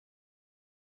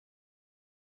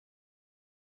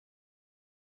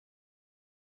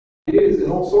years in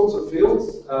all sorts of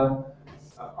fields.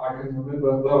 I can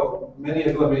remember, well, many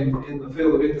of them in the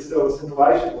field of interstellar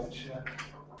scintillation, which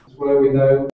is where we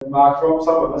know Mark from,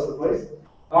 some of us at least.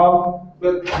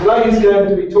 But today he's going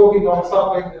to be talking on a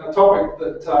topic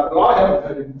that I haven't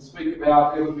heard him speak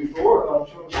about ever before, and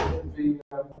I'm sure it's going to be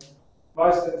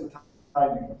most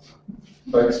entertaining.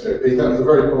 Thanks, JP. That was a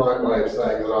very polite way of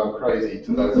saying that I'm crazy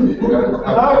to those of you who haven't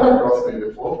come across me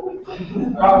before.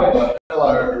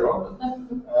 Hello, everyone.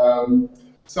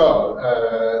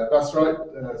 That's right,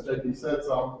 as JP said,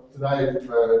 so today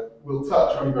we'll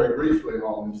touch only very briefly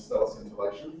on interstellar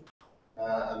scintillation.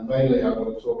 And mainly I'm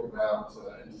going to talk about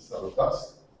interstellar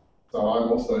dust. So I'm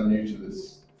also new to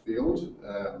this field,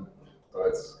 so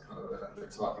it's kind of an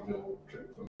exciting little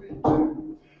trip for me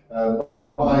too.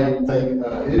 My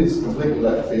take is completely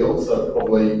left field, so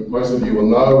probably most of you will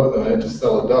know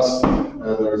interstellar dust.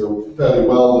 There is a fairly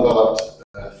well-developed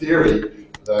theory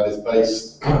that is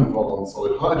based not on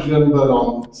solid hydrogen, but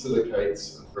on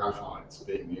silicates and graphites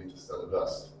being the interstellar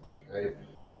dust. Okay?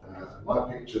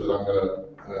 My picture that I'm going to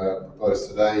propose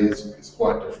today is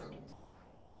quite different.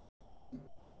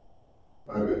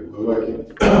 Okay, we're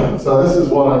working. So this is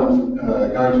what I'm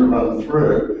going to run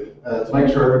through to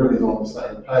make sure everybody's on the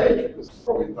same page, because it's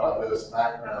probably diverse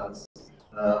backgrounds.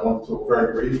 I want to talk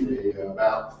very briefly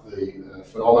about the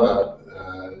phenomena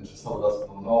interstellar dust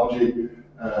phenomenology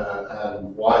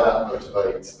and why that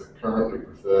motivates the currently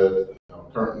preferred,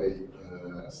 currently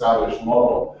established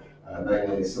model,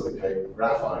 namely silicate and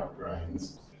graphite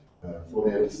grains for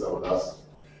the interstellar dust,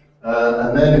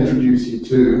 and then introduce you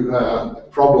to a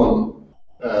problem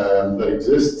that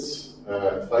exists,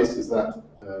 faces that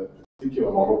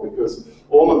particular model, because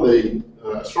all of the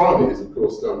astronomy is, of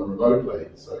course, done remotely,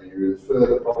 so you infer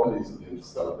the properties of the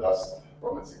interstellar dust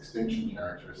from its extinction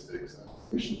characteristics and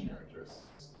emission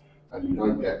characteristics, and you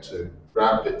don't get to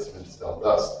grab bits of interstellar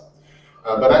dust.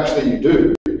 But actually you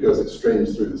do, because it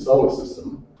streams through the solar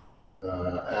system,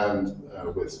 and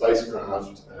with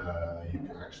spacecraft you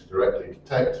can actually directly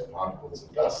detect particles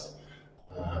of dust,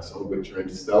 some of which are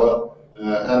interstellar,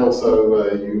 and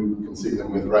also you can see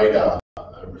them with radar,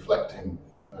 reflecting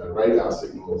radar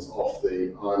signals off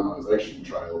the ionization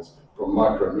trails from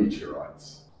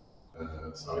micrometeorites.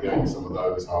 So again, some of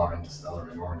those are interstellar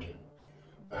in origin.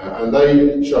 And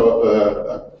they show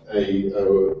up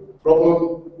a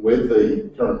problem with the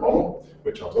current model,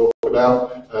 which I'll talk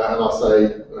about, and I'll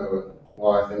say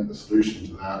why I think the solution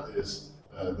to that is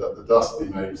that the dust be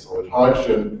made of solid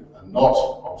hydrogen and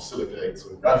not of silicates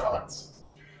or graphites.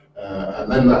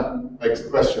 And then that begs the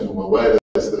question, well, where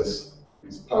does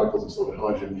these particles of solid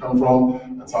hydrogen come from?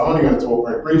 And so I'm only going to talk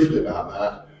very briefly about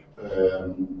that,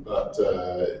 but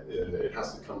it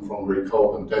has to come from very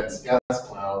cold and dense gas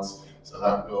clouds. So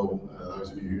that will,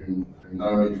 those of you who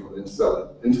know me from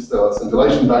the interstellar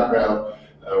scintillation background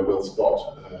will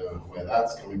spot where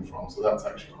that's coming from. So that's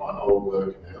actually quite old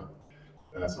work now.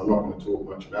 So I'm not going to talk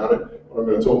much about it. What I'm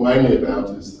going to talk mainly about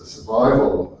is the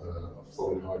survival of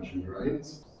solid hydrogen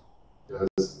grains.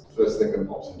 Because the first thing that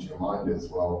pops into your mind is,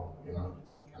 well, you know,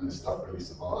 can this stuff really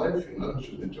survive? You know,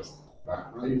 shouldn't it just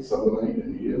evaporate, sublimate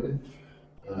immediately?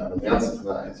 And the answer to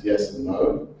that is yes and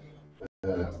no.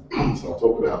 So I'll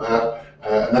talk about that,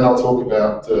 and then I'll talk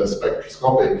about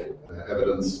spectroscopic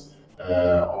evidence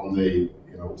on the,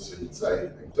 you know, so you'd say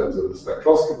in terms of the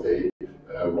spectroscopy,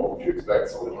 what would you expect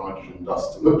solid hydrogen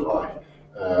dust to look like?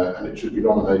 And it should be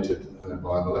dominated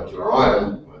by molecular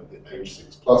iron, the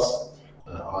H6+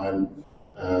 iron,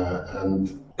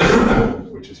 and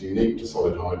which is unique to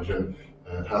solid hydrogen,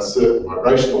 and has certain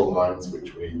vibrational lines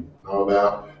which we know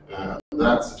about, and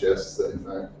that suggests that in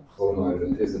fact solid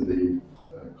hydrogen is indeed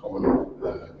common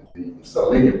in the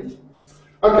selenium.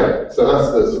 Okay, so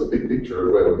that's the sort of big picture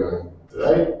of where we're going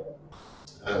today.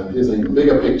 And here's an even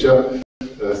bigger picture.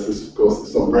 This is, of course, the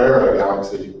Sombrero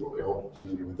galaxy. You're probably all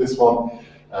familiar with this one.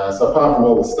 So apart from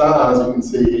all the stars, you can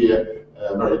see here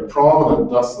a very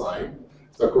prominent dust lane.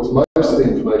 So of course, most of the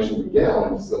information we get on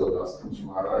interstellar dust comes from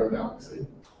our own galaxy,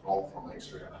 not from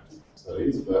extragalactic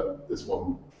studies. But this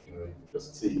one, you know, you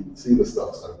just see the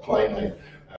stuff so plainly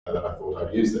that I thought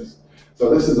I'd use this. So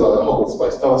this is a Hubble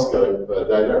Space Telescope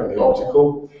data in the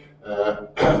optical,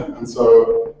 and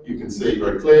so you can see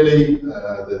very clearly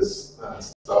there's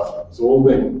stuff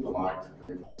absorbing the light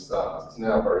coming from the stars. It's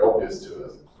now very obvious to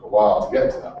us for a while to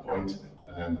get to that point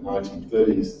in the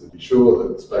 1930s to be sure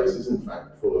that space is in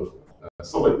fact full of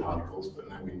solid particles, but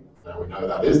now we know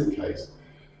that is the case.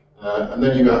 And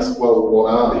then you ask, well,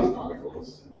 what are these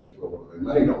particles? What are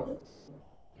they made of?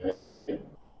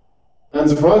 And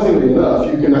surprisingly enough,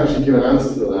 you can actually give an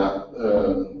answer to that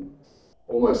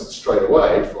almost straight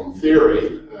away from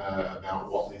theory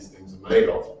about what these things are made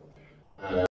of.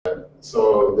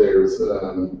 So there's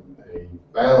a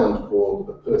bound called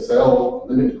the Purcell,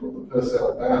 a limit called the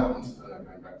Purcell bound,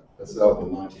 going back to Purcell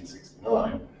in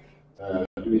 1969,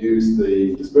 who used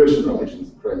the dispersion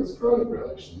relations, the Kramers-Kronig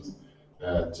relations,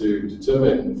 to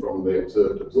determine from the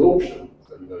observed absorption,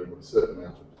 so you know you've got a certain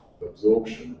amount of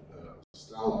absorption of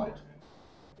starlight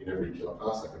in every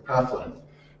kiloparsec path length.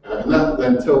 And that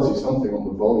then tells you something on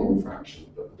the volume fraction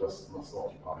that the dust must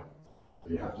occupy. So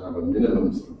you have to have a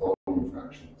minimum sort of volume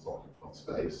fraction of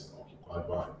space occupied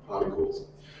by particles.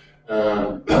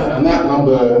 And that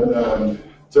number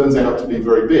turns out to be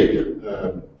very big.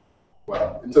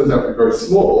 Well, it turns out to be very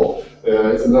small.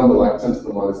 It's a number like 10 to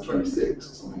the minus 26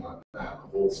 or something like that.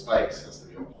 Of all space has to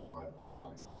be occupied by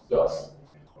dust.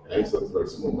 Okay, so it's a very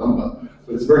small number.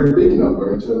 But it's a very big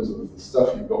number in terms of the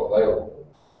stuff you've got available.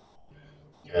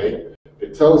 Okay,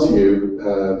 it tells you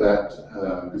that,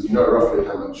 because you know roughly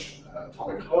how much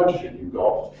atomic hydrogen you've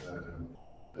got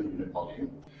per unit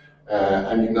volume,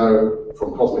 and you know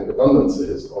from cosmic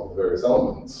abundances of the various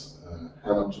elements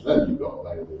how much of them you've got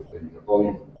available per unit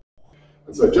volume.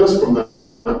 And so just from that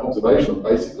observation of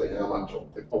basically how much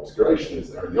obscuration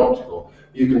is there in the optical,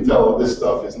 you can tell that this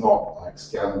stuff is not like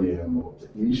scandium or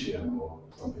technetium or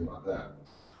something like that.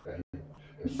 Okay?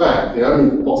 In fact, the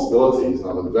only possibilities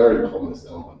are the very commonest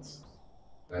elements.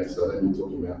 Okay? So then you're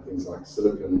talking about things like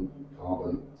silicon,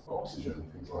 carbon, oxygen,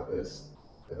 things like this.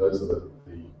 Okay? Those are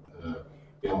the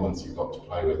elements you've got to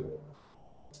play with.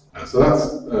 So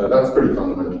that's pretty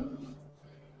fundamental.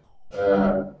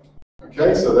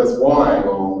 Okay, so that's why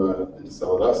along the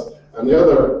interstellar dust. And the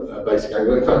other basic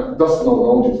angle, dust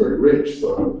phenomenology is very rich,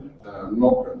 so I'm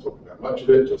not going to talk about much of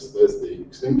it, just there's the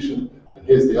extinction. And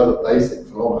here's the other basic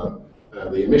phenomenon,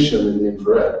 the emission in the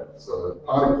infrared. So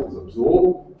particles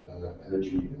absorb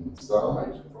energy in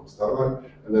starlight, from starlight,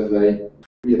 and then they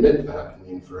re-emit that in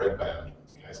the infrared band.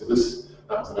 Okay, so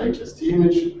that was an HST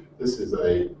image. This is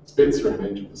a Spitzer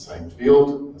image of the same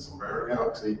field, the Sombrero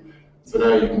Galaxy. So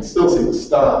now you can still see the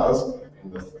stars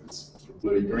in this sort of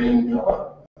bluey-green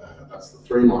color. That's the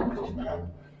 3 micron band.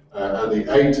 And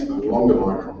the 8 and longer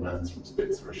micron bands from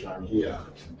Spitzer are shown here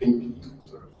in pinky,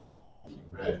 sort of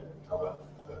red color.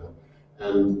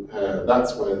 And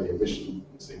that's where the emission,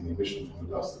 seeing the emission from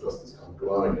the dust is kind of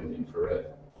glowing in the infrared.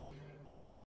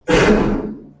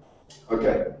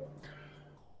 Okay.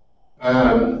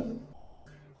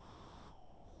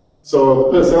 So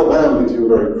the Purcell band gives you a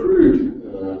very crude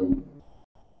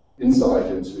insight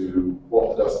into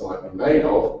what the dust might be made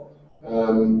of.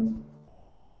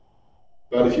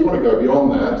 But if you want to go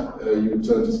beyond that, you can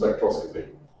turn to spectroscopy.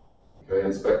 Okay,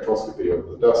 and spectroscopy of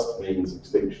the dust means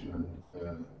extinction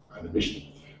and emission.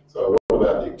 So what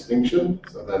about the extinction?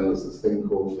 So then there's this thing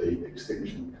called the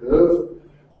extinction curve,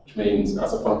 which means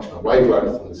as a function of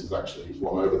wavelength, and this is actually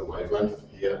 1 over the wavelength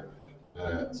here,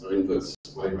 so inverse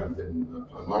wavelength in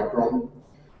per micron.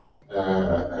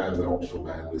 And the optical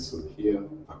band is sort of here,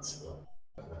 that's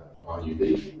the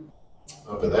RUD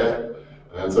over there.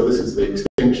 And so this is the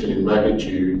extinction in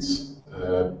magnitudes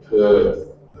per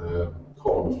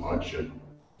column of hydrogen.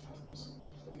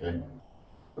 Okay.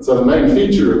 And so the main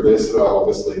feature of this,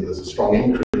 obviously there's a strong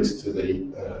increase to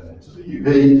the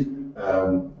UV,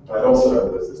 but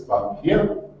also there's this bump here,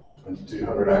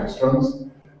 2200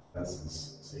 angstroms,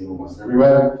 as seen almost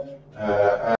everywhere.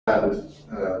 And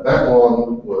that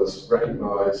one was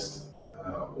recognized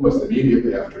almost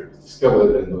immediately after it was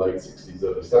discovered in the late 60s,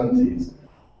 early 70s.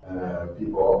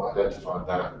 People identified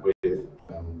that with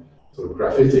sort of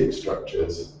graphitic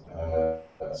structures.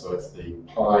 So it's the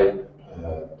pi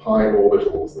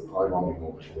orbitals, the pi bonding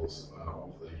orbitals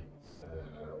of the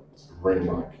sort of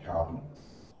ring-like carbon.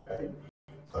 Okay?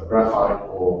 So graphite,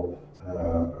 or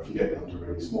if you get down to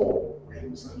really small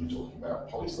rings, then you're talking about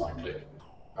polycyclic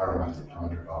aromatic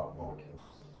hydrocarbon molecules.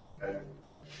 Okay?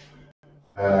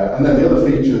 And then the other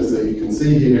features that you can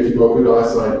see here, if you've got good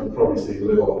eyesight, you can probably see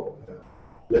little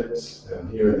lips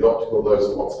here in the optical. Those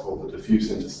are what's called the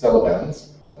diffuse interstellar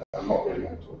bands. I'm not really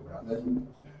going to talk about them,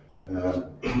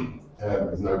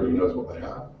 because nobody knows what they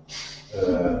are.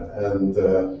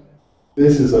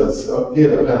 This is up here,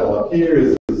 the panel up here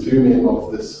is a zoom in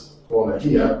of this corner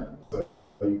here. So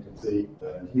you can see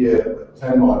here at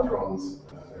 10 microns,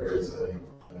 there is a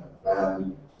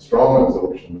band, strong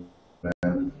absorption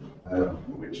band,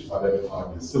 which is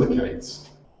identified with silicates.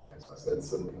 As I said,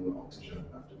 silicon, oxygen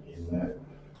have to be in there.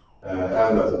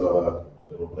 And there's another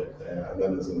little bit there, and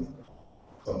then there's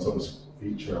some sort of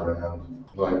feature around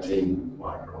 19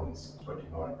 microns, 20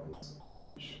 microns.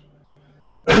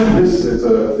 This is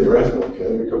a theoretical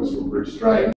curve. It comes from Bruce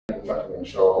Strain. In fact, I'm going to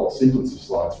show a whole sequence of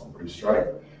slides from Bruce Strain.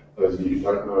 Those of you who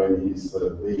don't know him, he's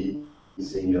the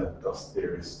senior dust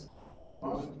theorist.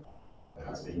 It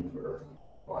has been for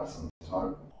quite some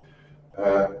time.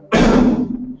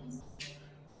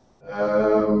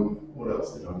 What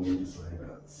else did I need to say?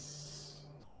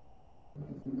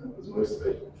 That was most of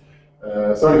it.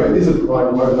 So anyway, these are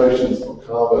providing motivations for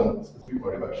carbon, specific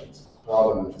motivations for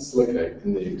carbon and for silicate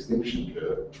in the extinction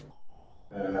curve.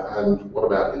 And what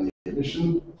about in the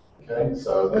emission? Okay,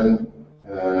 so then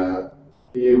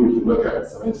here we can look at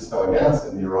some interstellar gas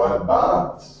in the Orion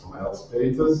bar. This is from Alex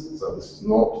Peters. So this is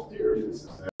not theory, this is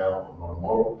now not a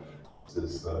model. This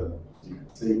is, you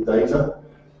can see, data.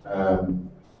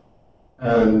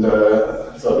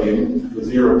 So the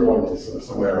 0 point is sort of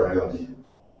somewhere around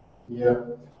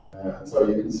here. And so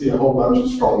you can see a whole bunch of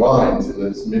strong lines in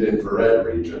this mid-infrared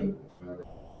region,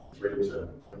 3 to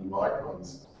 20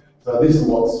 microns. So these are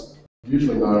what's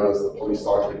usually known as the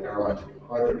polycyclic aromatic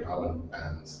hydrocarbon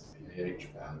bands, PAH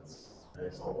bands. Okay,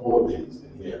 so all of these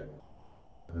in here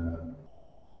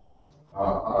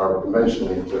are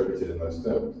conventionally interpreted in those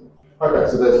terms. Okay,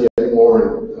 so there's yet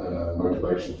more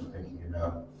motivation for thinking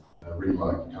about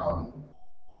ring-like carbon.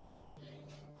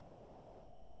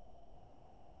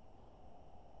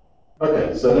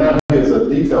 Okay, so now here's a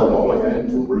detailed model again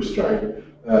from Bruce J.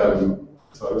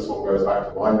 So this one goes back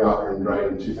to Weingartner and Gray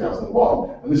in 2001,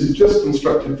 and this is just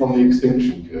constructed from the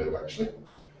extinction curve, actually.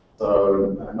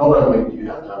 So not only do you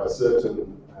have to have a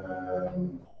certain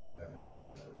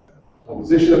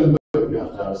composition, but you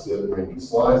have to have a certain range of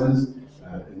sizes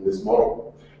in this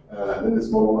model. And in this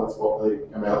model, that's what they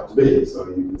come out to be. So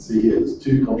you can see here there's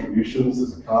 2 contributions.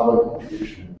 There's a carbon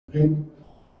contribution in pink,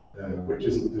 which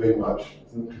isn't doing much,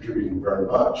 isn't contributing very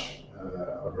much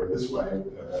over this way,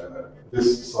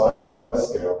 this size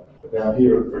scale. But down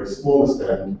here at the very smallest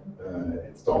end,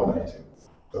 it's dominating.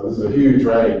 So this is a huge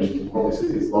range. You can probably see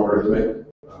it's logarithmic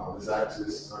on this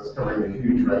axis, so it's covering a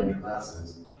huge range of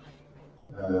masses.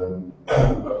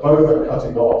 But both are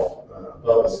cutting off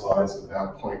above the size of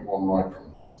about 0.1 micron.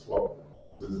 That's what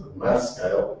this is the mass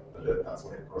scale, but that's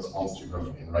what it corresponds to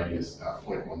roughly in radius, about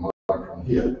 0.1 micron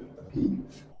here, a peak,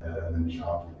 and then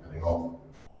sharply cutting off.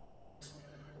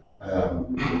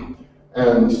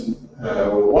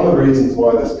 One of the reasons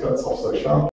why this cuts off so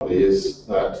sharply is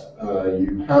that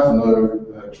you have no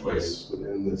choice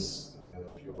within this.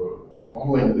 If you're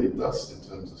modeling the dust in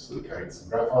terms of silicates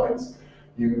and graphites,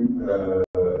 you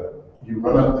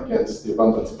run up against the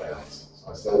abundance bounds.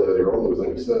 So I said earlier on there was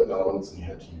only certain elements and you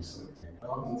had to use silicate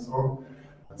carbon and so on.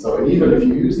 And so even if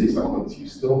you use these elements, you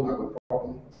still have a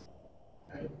problem.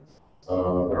 Okay?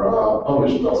 So there are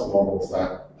published dust models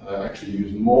that actually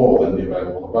use more than the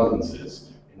available abundances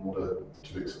in order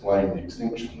to explain the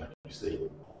extinction that you see.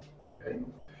 Okay?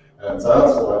 And so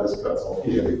that's why this cuts off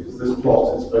here, because this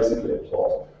plot is basically a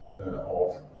plot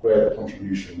of where the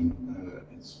contribution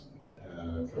is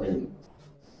coming,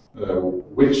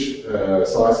 which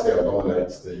size scale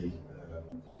dominates the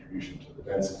contribution to the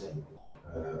density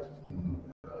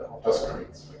of dust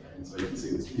grains. Okay? And so you can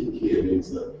see this peak here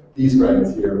means that these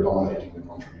grains here are dominating the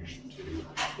contribution to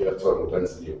the total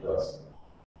density of dust.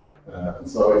 And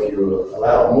so if you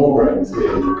allow more grains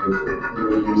here, you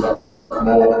will use up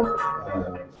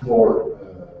more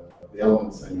of the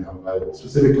elements that you have available.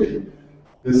 Specifically,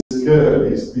 this curve,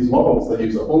 these models, they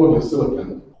use up all of your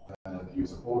silicon, they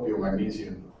use up all of your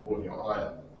magnesium, all of your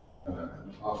iron,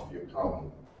 and half of your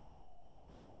carbon.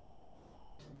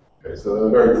 Okay, so they're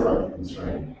very tightly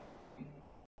constrained.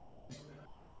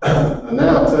 And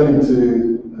now turning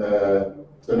to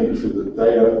the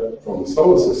data from the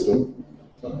solar system.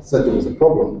 I said there was a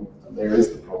problem, and there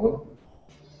is the problem.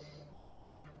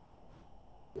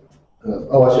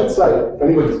 I should say, if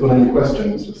anybody's got any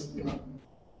questions, just, if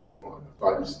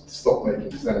I just stop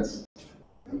making sense,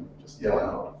 just yell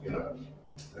out,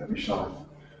 don't be shy.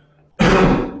 I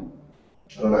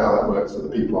don't know how that works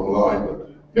with the people online, but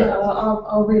yeah. No,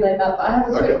 I'll relay that, but I have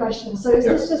a quick question. So is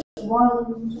this just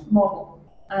one model,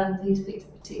 and these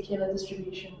particular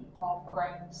distribution of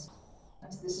grains?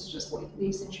 And so this is just what the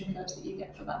extinction curves that you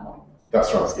get for that model?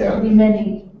 That's right, yeah. There'll be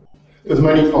many. There's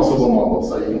many possible models,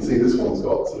 so you can see this one's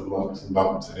got sort of lumps and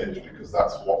bumps in it because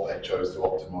that's what they chose to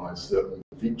optimize certain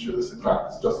features. In fact,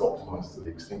 it's just optimized to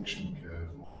the extinction curve,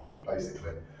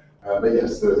 basically. But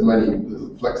yes, there's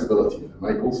flexibility to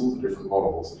make all sorts of different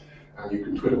models, and you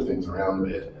can twiddle things around a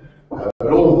bit.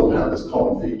 But all of them have this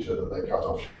common feature that they cut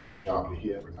off sharply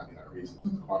here for exactly that reason.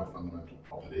 It's quite a fundamental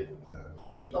property.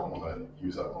 You don't want to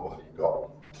use up more than you've got.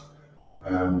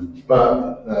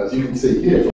 But as you can see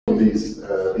here from these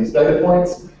data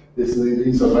points,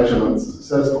 these are measurements, as it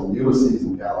says, from Ulysses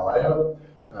and Galileo.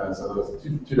 So there was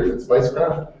two different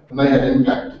spacecraft, and they had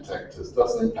impact detectors,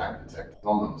 dust impact detectors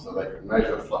on them, so they could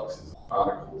measure fluxes of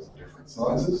particles of different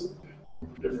sizes,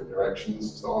 from different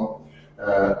directions, and so on.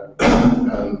 Of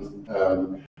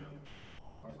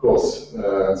course,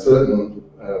 certain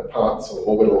parts of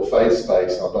orbital phase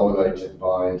space are dominated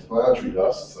by interplanetary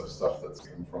dust, so stuff that's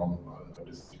come from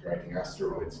disintegrating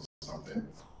asteroids or something.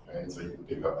 And so you can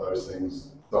pick up those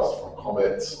things, dust from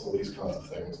comets, all these kinds of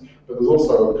things. But there's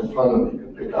also a component you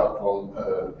can pick up from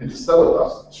interstellar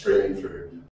dust streaming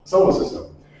through the solar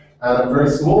system. And for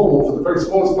the very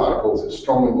smallest particles, it's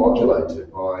strongly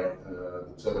modulated by the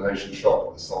termination shock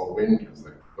of the solar wind, because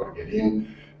they've got to get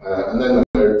in. And then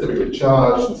they're typically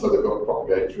charged, and so they've got to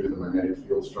propagate through the magnetic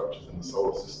field structures in the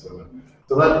solar system. And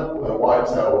so that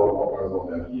wipes out all of what goes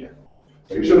on down here.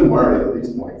 So you shouldn't worry that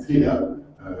these points here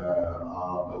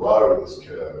are below this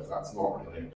curve. That's not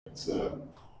really a concern.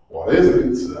 What is a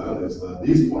concern is that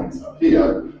these points up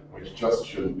here, which just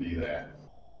shouldn't be there.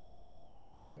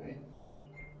 Okay.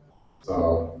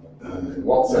 So, in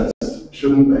what sense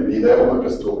shouldn't they be there? Well, I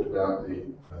just talked about the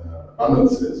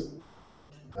abundances.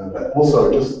 But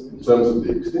also, just in terms of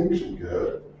the extinction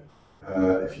curve,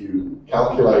 if you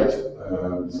calculate,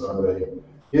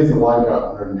 here's the line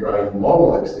Curtin and drain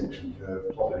model extinction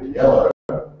curve plotted in yellow.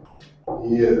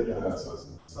 Here, so it's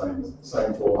the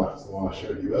same format as the one I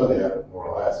showed you earlier, more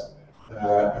or less.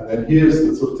 And then here's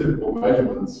the sort of typical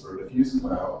measurements for a diffuse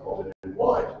cloud plotted in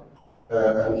white.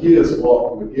 And here's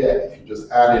what we would get if you just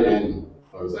added in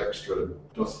those extra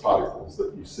dust particles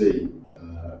that you see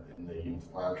in the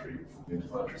interplanetary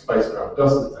spacecraft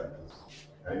dust detectors.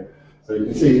 Okay? So you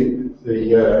can see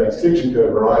the extinction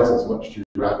curve rises much too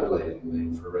rapidly in the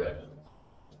infrared.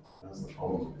 That's the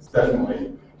problem. It's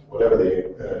definitely, whatever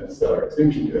the stellar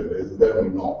extinction curve is, definitely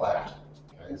not that.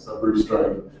 Okay? So Bruce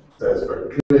Strode says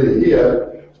very clearly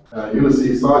here,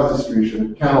 Ulysses size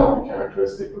distribution cannot be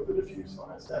characteristic of the diffuse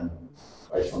ISM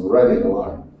based on the reddening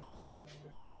alone.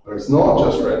 But it's not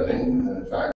just reddening, in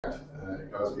fact,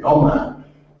 it goes beyond that.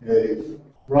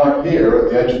 Right here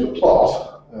at the edge of the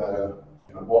plot,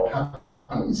 what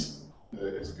happens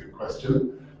is a good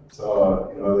question.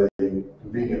 So, the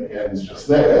convenient end is just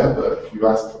there, but if you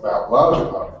ask about larger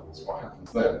particles, what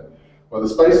happens then? Well, the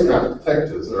spacecraft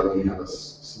detectors only have a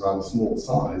rather small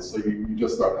size, so you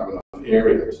just don't have enough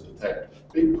area to detect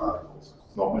big particles.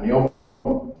 There's not many of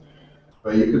them.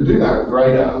 But you can do that with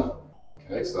radar.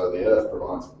 Okay, so the Earth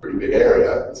provides a pretty big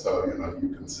area, and so you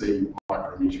can see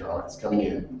micrometeorites coming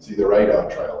in, see the radar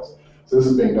trails. So this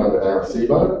is being done with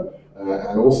Arecibo,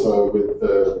 and also with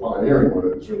the pioneering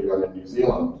work that's really done in New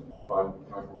Zealand by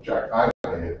Jack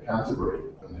Bagley at Canterbury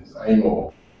and his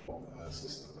AMOR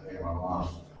system, AMOR,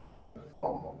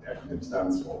 what the acronym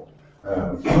stands for.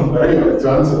 But anyway, to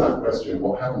answer that question,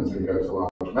 what happens when you go to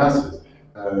large masses,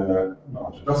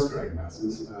 larger dust grain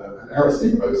masses, and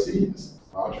Arecibo sees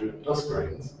larger dust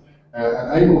grains,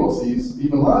 and AMOR sees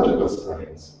even larger dust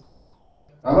grains.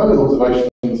 Now those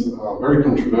observations are very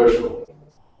controversial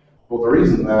for the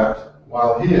reason that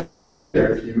while here,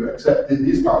 if you accept that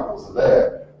these particles are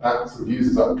there, that sort of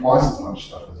uses up twice as much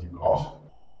stuff as you've got.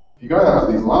 If you go out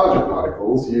to these larger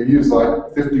particles, you use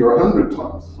like 50 or 100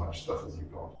 times as much stuff as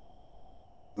you've got.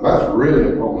 So that's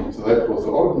really a problem. So that caused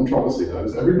a lot of controversy.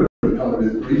 Everybody kind of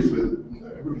agrees with,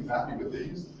 everybody's happy with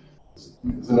these.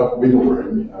 There's enough wiggle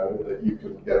room, that you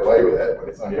can get away with it when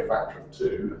it's only a factor of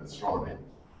 2 in astronomy.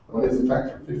 When it's a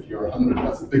factor of 50 or 100,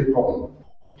 that's a big problem.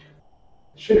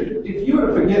 Shoot, if you were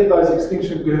to forget those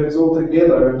extinction curves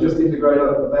altogether and just integrate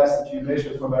out the mass that you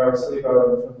measure from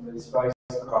Arecibo and from the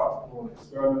spacecraft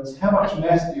experiments, how much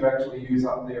mass do you actually use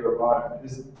up there at the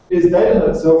moment? Is that in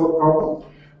itself a problem?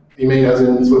 You mean as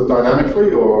in sort of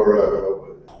dynamically,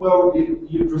 or? Well,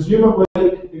 you presumably,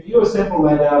 if you assemble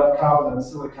that out of carbon and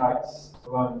silicates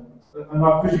alone, and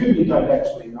I presume you don't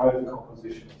actually know the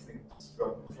composition of things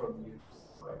from the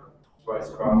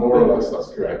spacecraft. More or less, that's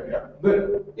correct, yeah.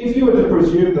 But if you were to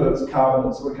presume that it's carbon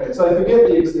and silicate, so forget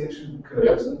the extinction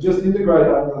curves and just integrate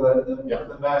under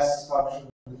the mass function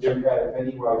that you have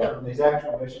anyway from these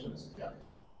actual measurements,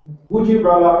 would you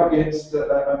run up against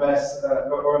a mass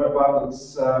or an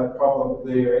abundance problem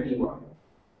there anyway?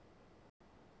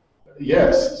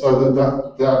 Yes, so the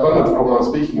abundance problem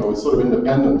I'm speaking of is sort of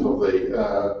independent of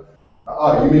the.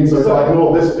 You mean so if I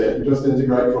ignore this bit and just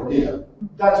integrate from here?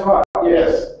 That's right.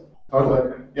 Yes,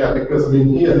 totally. Yeah, because I mean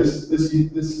here,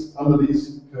 this under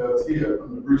these curves here,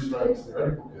 under Bruce Strain's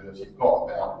theoretical curves, you've got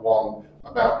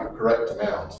about your correct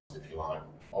amount, if you like,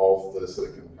 of the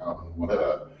silicon, carbon,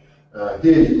 whatever.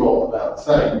 Here you've got about the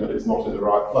same, but it's not in the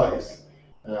right place.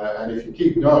 And if you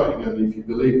keep going, and if you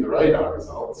believe the radar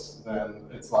results, then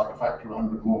it's like a factor of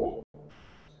 100 more.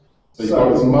 So you've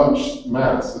got as much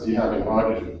mass as you have in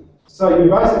hydrogen. So you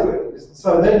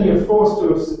basically, then you're forced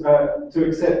to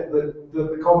accept that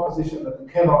the composition that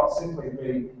cannot simply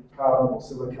be carbon or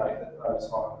silicate at those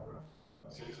higher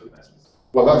sorts of masses?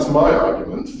 Well, that's my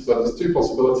argument. So there's two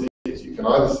possibilities. You can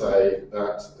either say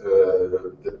that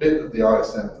the bit of the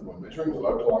ISM that we're measuring, the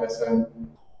local ISM,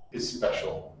 is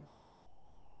special.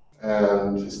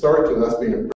 And historically, that's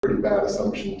been a pretty bad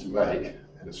assumption to make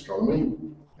in astronomy,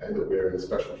 that we're in a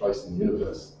special place in the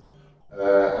universe.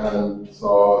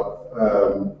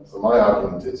 So my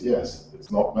argument is yes,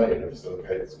 it's not made of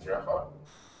silicates and graphite.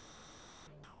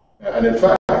 And in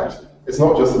fact, it's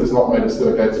not just that it's not made of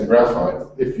silicates and graphite.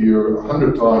 If you're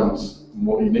 100 times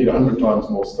more, you need 100 times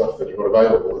more stuff than you've got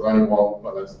available. There's only one,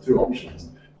 well, there's two options.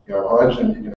 You can have hydrogen,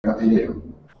 you can have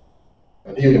helium.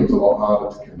 And helium's a lot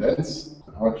harder to condense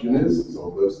than hydrogen is,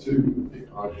 so those two would pick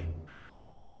hydrogen.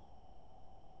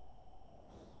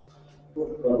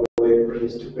 Very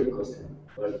stupid question.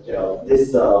 But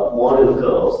this model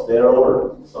curves, they're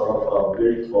all sort of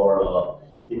built for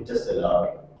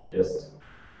interstellar test,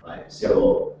 right?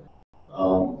 So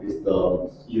with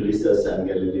the Ulysses and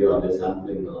Galileo, are they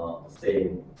sampling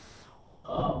same?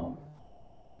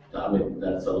 I mean,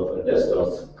 that sort of a test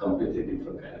or completely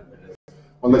different kind of a test?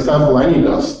 When they sample any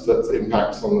dust that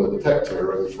impacts on the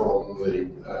detector and from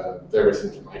the various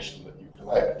information that you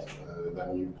collect,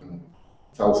 then you can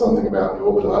tell something about the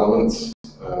orbital elements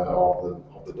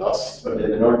of the dust. But they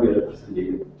may not be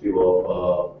representative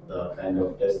of the kind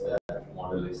of test that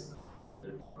model is.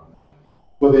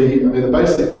 Well, the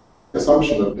basic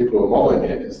assumption of people who are modeling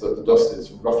it is that the dust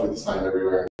is roughly the same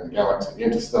everywhere in the galaxy, the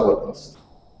interstellar dust.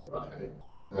 Okay.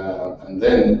 And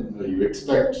then you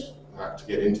expect that to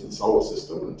get into the solar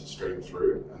system and to stream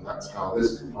through, and that's how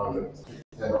this component is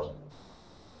picked out.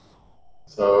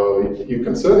 So you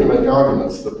can certainly make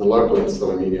arguments that the local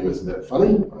interstellar medium is a bit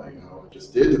funny. I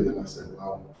just did, and then I said,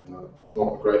 well,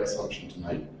 not a great assumption to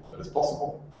make, but it's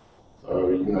possible. So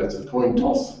it's a coin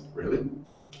toss, really,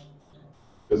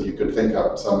 because you could think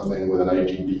up something with an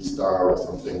AGB star or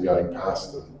something going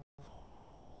past, and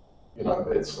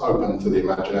it's open to the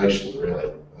imagination,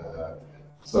 really.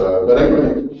 But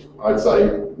anyway, I'd say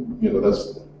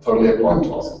that's totally a coin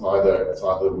toss. It's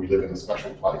either we live in a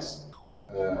special place,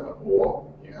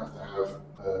 or you have to have,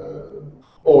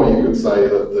 or you could say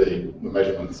that the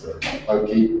measurements are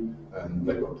hokey and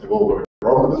they've all got it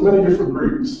wrong. But there's many different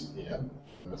groups here.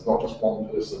 It's not just one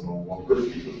person or one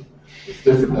group even. It's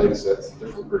different data sets and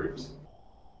different groups.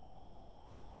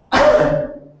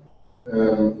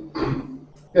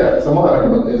 Yeah, so my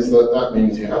argument is that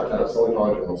means you have to have solid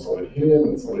hydrogen or solid helium,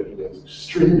 and solid helium is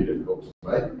extremely difficult to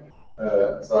make.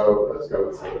 So let's go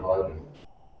with solid hydrogen.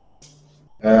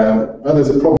 And there's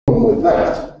a problem with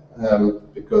that,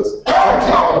 because it's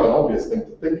kind of an obvious thing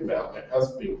to think about. It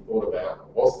has been thought about,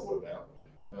 or was thought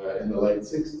about, in the late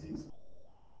 60s.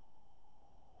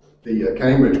 The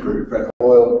Cambridge group, Brett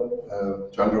Hoyle,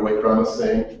 Chandra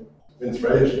Wickramasinghe, Vince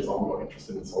Reddish is all more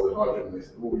interested in solid hydrogen. They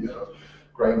said,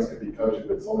 grains could be coated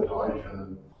with solid hydrogen,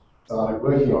 and started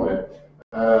working on it.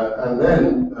 And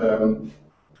then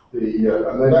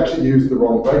they'd actually used the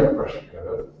wrong vapor pressure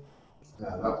curve.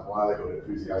 And that's why they got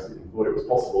enthusiastic and thought it was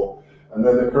possible. And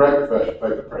then the correct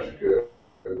vapor pressure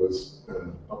curve was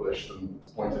published and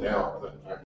pointed out that in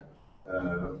fact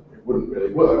it wouldn't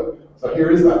really work. So here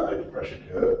is that vapor pressure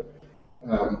curve.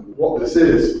 What this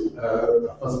is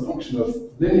as a function of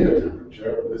linear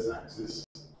temperature of this axis,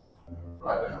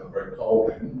 right down the very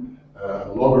cold end,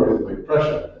 logarithmic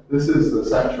pressure. This is the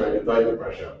saturated vapor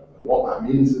pressure. What that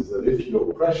means is that if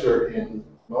your pressure in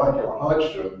molecular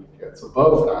hydrogen gets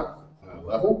above that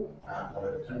level, at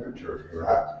whatever temperature you're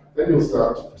at, then you'll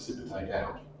start to precipitate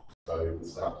out. So you'll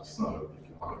start to snow, if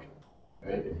you like,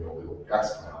 in your little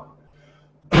gas cloud.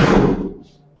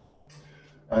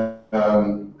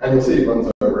 And you'll see it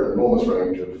runs over an enormous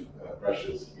range of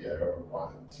pressures here, or quite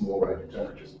a small range of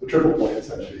temperatures. The triple point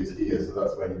essentially is here, so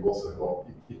that's when you've also got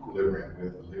equilibrium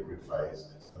with the liquid phase.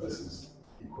 So this is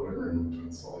equilibrium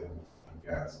between solid and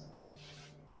gas.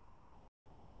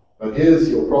 But here's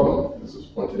your problem. This was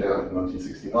pointed out in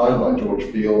 1969 by George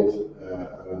Field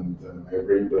and Mayor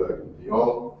Greenberg and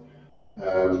beyond.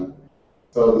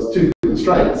 So there's two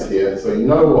constraints here. So you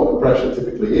know what the pressure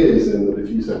typically is in the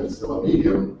diffuse interstellar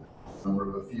medium, number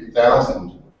of a few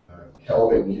thousand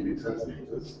Kelvin cubic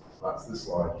centimeters. So that's this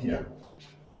line here.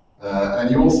 And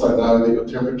you also know that your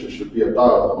temperature should be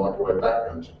above the microwave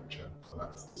background temperature. So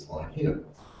that's this line here.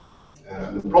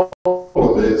 And the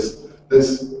problem is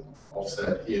this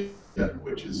offset here,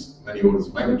 which is many orders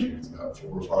of magnitude, it's about 4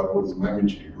 or 5 orders of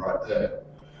magnitude right there.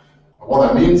 And what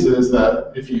that means is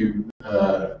that if you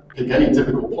pick any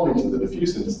typical point in the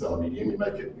diffuse interstellar medium,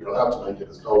 you're allowed to make it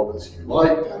as cold as you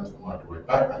like, down to the microwave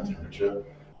background temperature.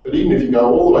 But even if you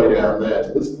go all the way down there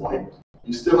to this point,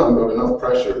 you still haven't got enough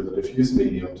pressure in the diffuse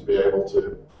medium to be able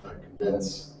to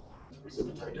condense, to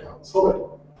precipitate out solid.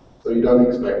 So you don't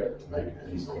expect it to make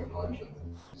any solid hydrogen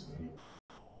in the diffuse medium.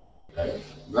 Okay?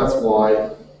 And that's why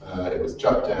it was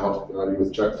chucked out, the idea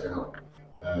was chucked out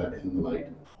in the late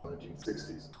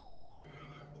 1960s.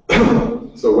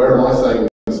 So where am I saying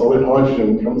solid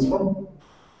hydrogen comes from?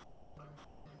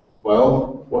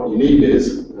 Well, what you need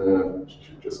is,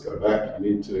 should just go back,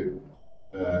 you need to,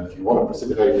 if you want to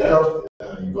precipitate it out,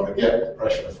 you've got to get the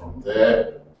pressure from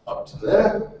there up to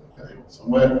there, okay,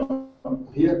 somewhere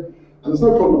up here. And there's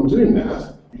no problem doing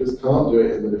that, you just can't do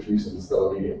it in the diffuse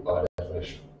interstellar medium by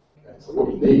definition. Okay, so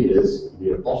what you need is, you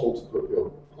need a bottle to put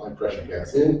your high pressure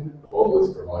gas in. The bottle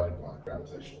is provided by a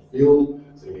gravitational field,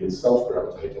 so you need a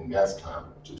self-gravitating gas cloud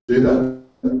to do that.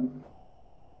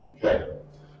 Okay.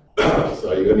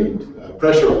 So you're going to need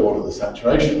pressure of water, the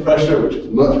saturation pressure, which is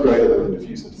much greater than the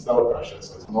diffuse interstellar pressure,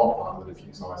 so it's not part of the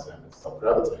diffuse ISM, it's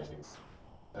self-gravitating.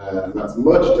 And that's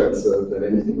much denser than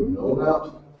anything we know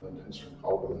about, and denser and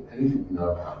colder than anything we know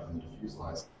about in the diffuse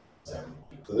ISM.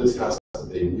 So this has to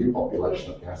be a new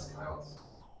population of gas clouds.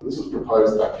 So this was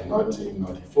proposed back in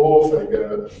 1994,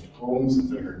 Feger and Holmes, and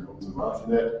Feger and Holmes and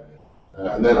Martinet,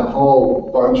 and then a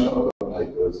whole bunch of other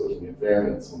papers looking at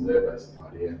variants on their basic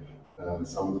idea.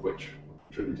 Some of which were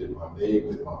contributed by me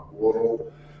with Mark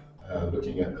Wardle,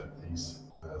 looking at these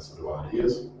sort of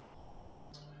ideas.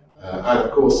 And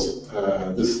of course,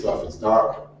 this stuff is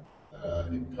dark,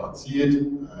 you can't see it,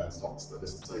 it's not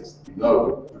statistics. We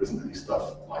know there isn't any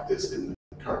stuff like this in the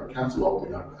current catalogue. We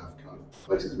don't have kind of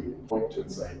places we can point to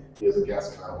and say, here's a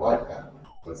gas cloud like that,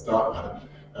 but it's dark matter,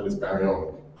 and it's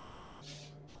baryonic.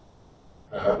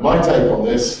 My take on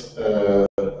this,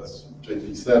 as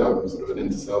JP said, I'm sort of an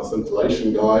interstellar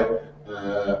scintillation guy,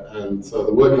 and so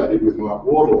the work I did with Mark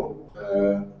Wardle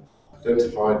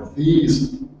identified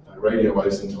these radio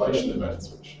wave scintillation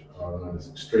events, which are known as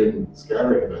extreme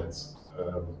scattering events,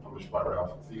 published by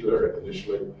Ralph Fiedler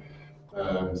initially.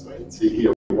 So you can see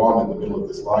here one in the middle of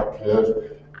this light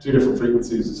curve, two different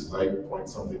frequencies. This is 8 point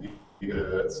something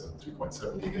gigahertz and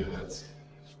 2.7 gigahertz.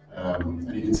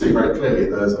 And you can see very clearly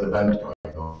there's an event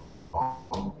going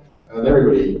on. And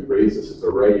everybody agrees this is a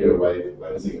radio wave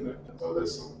lensing event. So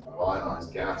there's some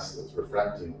ionized gas that's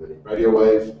refracting the radio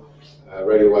wave.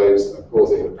 Radio waves are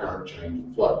causing an apparent change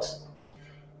in flux.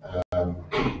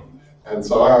 And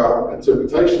so our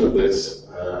interpretation of this,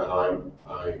 and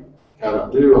I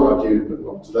cannot argue, but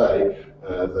not today,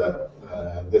 that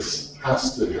this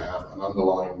has to have an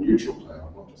underlying neutral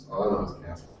cloud, not just ionized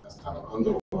gas, it has to have an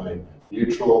underlying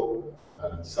neutral,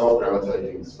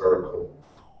 self-gravitating spherical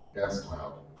gas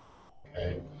cloud.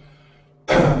 Okay.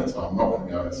 So I'm not going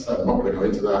to go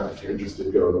into that. If you're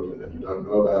interested, go look at it. If you don't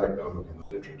know about it, go look in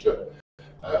the literature.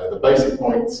 The basic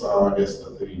points are, I guess,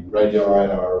 that the radii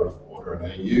are of order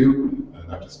an AU, and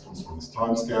that just comes from this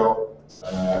timescale,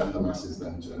 and the masses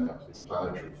then turn out to be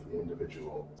planetary for the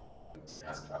individual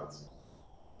gas clouds.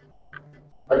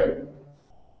 Okay,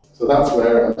 so that's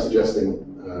where I'm suggesting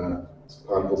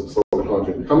particles of solid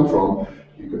hydrogen come from.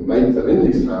 You can make them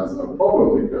in these clouds, no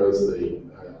problem, because the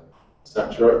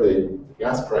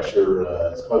gas pressure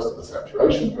is close to the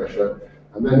saturation pressure,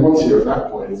 and then once you're at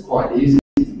that point, it's quite easy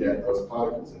to get those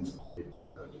particles into the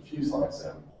diffuse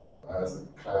ISM. As the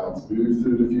clouds move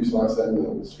through the diffuse ISM,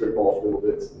 they'll strip off little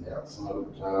bits on the outside of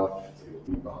the cloud, so you'll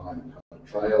leave behind a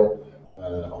trail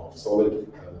of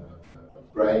solid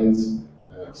grains,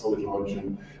 solid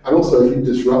hydrogen. And also, if you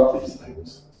disrupt these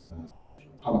things, if you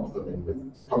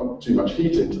pump too much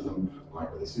heat into them,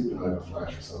 like with a supernova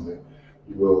flash or something,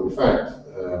 you will, in fact,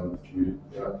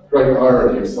 great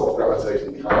irony of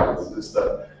self-gravitating clouds is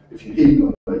that if you heat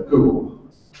them, they cool.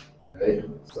 Okay,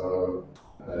 so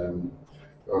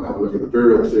go and have a look at the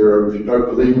Burial theorem. If you don't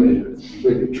believe me, it's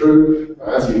completely true.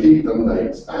 As you heat them, they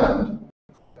expand,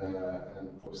 and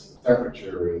of course the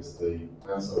temperature is the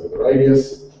mass over the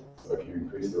radius. So if you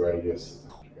increase the radius, the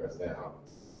temperature goes down.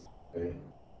 Okay.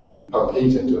 Pump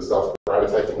heat into a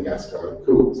self-gravitating gas cloud, it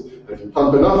cools. And if you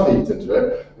pump enough heat into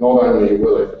it, not only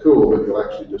will it cool, but you'll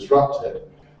actually disrupt it.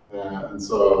 And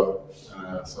so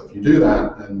if you do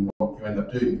that, then what you end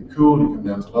up doing, you cool, you come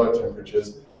down to lower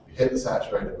temperatures, you hit the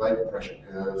saturated vapor pressure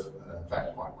curve, in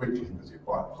fact quite quickly because you're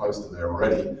quite close to there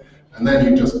already, and then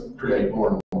you just create more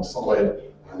and more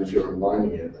solid, and if you're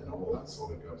combining it, then all that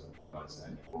solid goes into the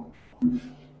standard form.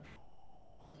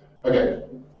 Okay.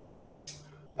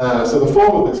 So the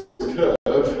form of this curve,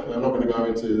 I'm not going to go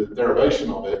into the derivation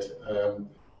of it,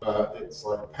 but it's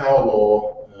like a power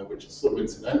law, which is sort of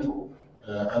incidental,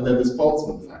 and then this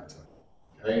Boltzmann factor.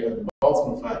 Okay, and the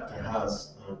Boltzmann factor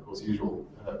has, of course, usual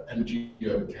energy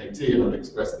over kT, and I've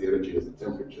expressed the energy as a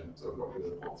temperature, so I've got rid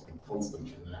of the constant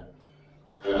in there.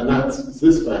 And it's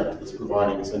this fact that's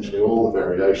providing essentially all the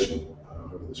variation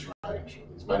over this range,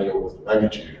 these many orders of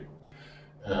magnitude.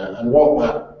 And what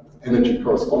that energy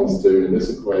corresponds to in this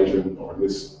equation, or in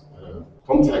this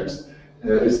context,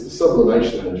 is the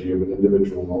sublimation energy of an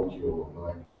individual molecule of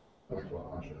like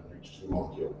hydrogen, an H2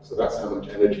 molecule. So that's how much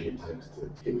energy it takes to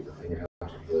kick the thing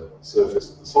out of the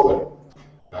surface of the solid,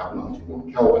 about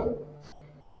 91 Kelvin.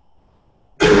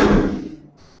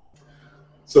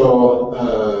 So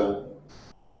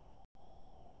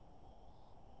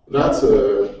that's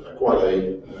quite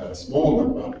a small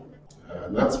number,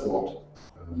 and that's what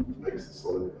makes the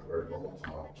solid a very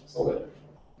volatile solid.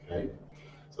 Okay.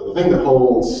 So the thing that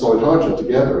holds solid hydrogen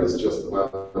together is just the van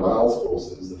der Waals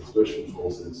forces, the dispersion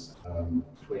forces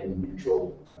between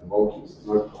neutral and molecules. There's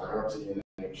no polarity in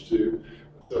H2,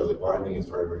 so the binding is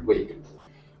very, very weak.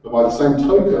 But by the same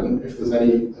token, if there's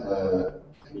any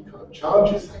kind of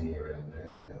charges hanging around there,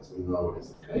 as we know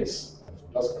is the case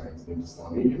for dust grains in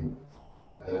interstellar medium,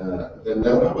 then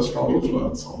they'll have a strong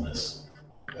influence on this,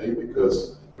 okay?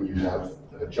 Because when you have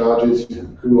charges, you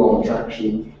have Coulomb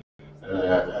attraction,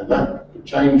 and that could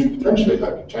change, potentially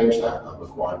that could change that number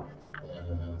quite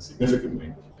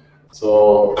significantly.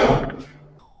 So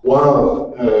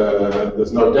while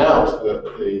there's no doubt that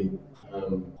the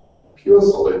pure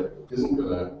solid isn't going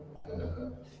to,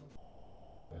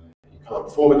 you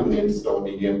can't form it in the interstellar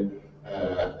medium,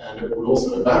 and it would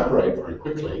also evaporate very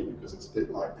quickly because it's a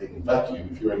bit like being in vacuum.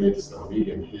 If you're in the interstellar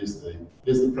medium, here's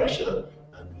the pressure,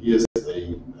 and here's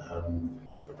the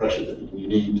pressure that you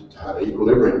need to have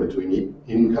equilibrium between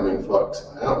incoming flux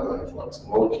and outgoing flux of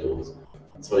molecules.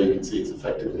 And so you can see it's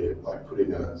effectively like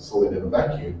putting a solid in a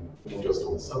vacuum, it'll just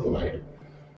all sublimate.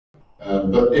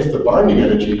 But if the binding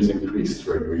energy is increased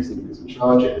for any reason because of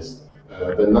charges,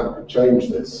 then that could change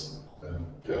this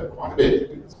quite a bit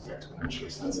because it's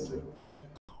exponentially sensitive.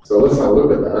 So let's have a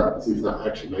look at that and see if that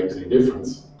actually makes any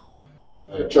difference.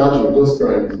 Charging of dust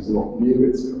grains is not new,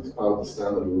 it's part of the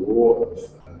standard law of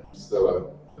interstellar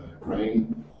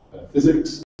grain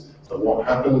physics. So what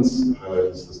happens is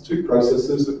there's two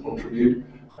processes that contribute.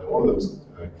 One of them is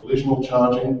collisional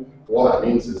charging. What that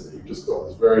means is that you've just got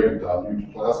this very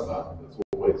dilute plasma that's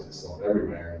always exists on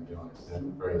everywhere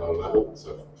in very low level,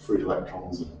 so free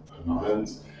electrons and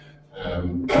ions.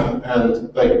 And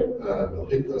they will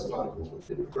hit those particles with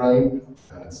the grain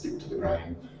and stick to the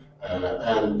grain.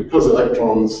 And because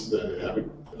electrons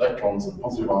and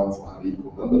positive ions will have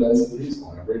equal number densities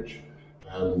on average,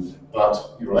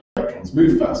 but your electrons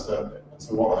move faster, and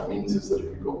so what that means is that if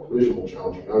you've got collisional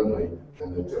charging only,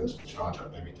 then they're going to charge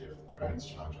up negative, grains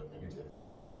charge up negative.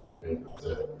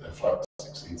 Their flux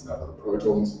exceeds that of the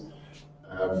protons.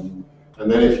 And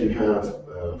then if you have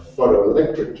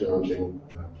photoelectric charging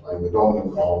playing the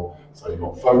dominant role, so you've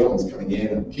got photons coming in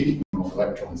and kicking off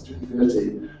electrons to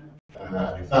infinity,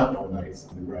 and if that dominates,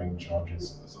 then the grain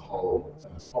charges as a whole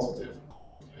as positive.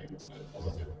 Okay,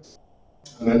 positive.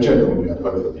 And then generally we have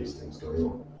both of these things going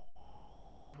on.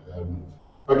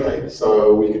 Okay,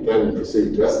 so we could then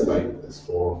proceed to estimate this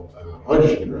for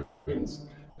hydrogen grains,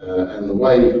 and the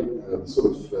way the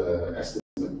sort of estimate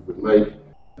we would make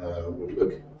would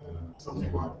look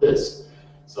something like this.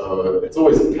 So it's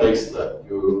always the case that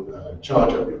you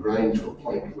charge up your grain to a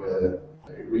point where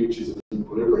it reaches an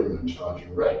equilibrium in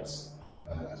charging rates.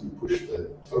 As you push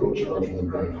the total charge on the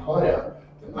grain higher,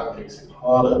 then that makes it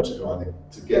harder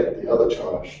to get the other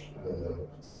charge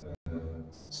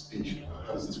species.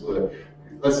 How does this work?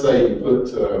 Let's say you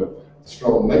put a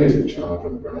strong negative charge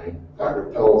on the grain, that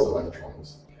repels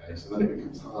electrons. Okay, so then it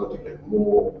becomes harder to get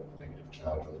more negative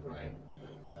charge on the grain.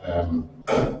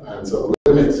 And so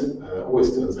the limit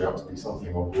always turns out to be something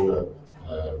of order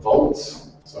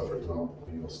volts. So for example,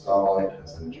 your starlight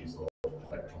has energies of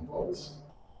electron volts.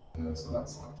 So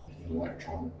that's like an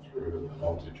electron through a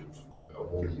voltage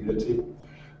of order unity.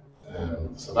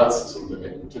 So that's the sort of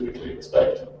limit you typically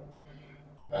expect.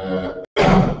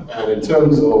 And in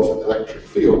terms of electric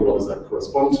field, what does that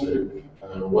correspond to?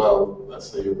 Well, let's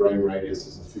say your grain radius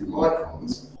is a few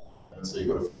microns, and so you've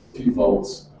got a few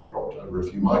volts dropped over a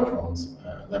few microns,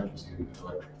 and that gives you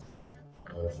electric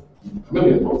a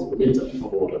million volts per meter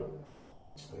of order.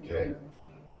 Okay.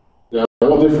 Now,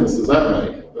 what difference does that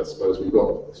make? Let's suppose we've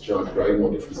got this charged grain.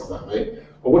 What difference does that make?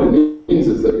 Well, what it means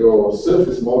is that your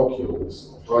surface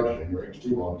molecules of hydrogen, your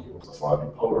H2 molecules, are slightly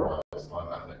polarized by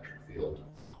that electric field.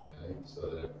 Okay? So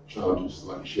the charge is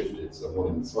slightly shifted, so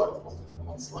one is slightly positive and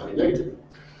one slightly negative.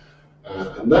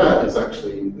 And that is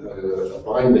actually a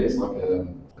binding, it's like a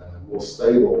more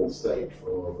stable state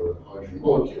for the hydrogen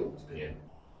molecule to be in.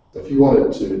 So if you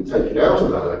wanted to take it out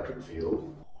of that electric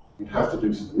field, you'd have to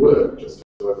do some work just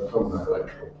to overcome that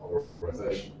electrical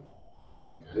polarization.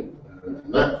 Okay?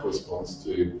 And that corresponds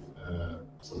to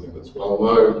something that's well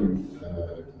known.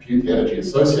 You compute the energy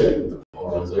associated with the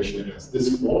polarization. It has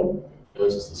this form,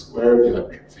 goes as the square of the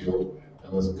electric field,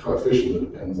 and there's a coefficient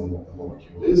that depends on what the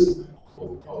molecule is,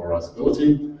 called the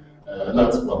polarizability. And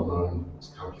that's well known, it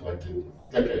was calculated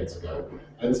decades ago,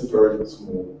 and it's a very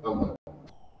small number.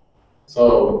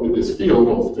 So with this field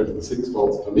of 10 to the 6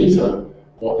 volts per meter,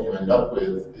 what you end up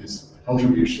with is a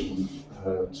contribution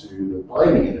to the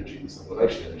binding energy, the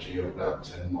sublimation energy, of about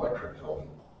 10 microkelvin,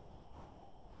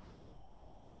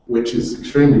 which is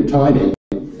extremely tiny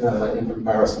in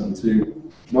comparison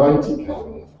to 90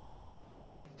 Kelvin.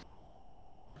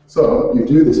 So you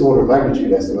do this order of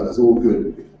magnitude estimate, as all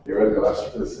good theoretical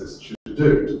astrophysicists should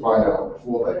do, to find out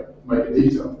before they make a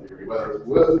detailed theory whether it's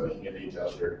worth making a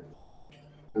detailed theory.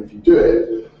 And if you do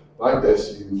it like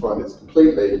this, you can find it's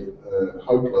completely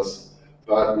hopeless,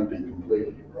 but you'd be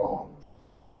completely wrong.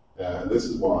 And this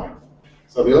is why.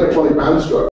 So the electronic band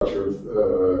structure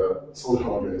of solid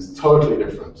hydrogen is totally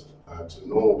different to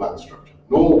normal band structure.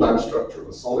 Normal band structure of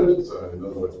a solid, so in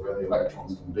other words, where the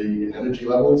electrons can be in energy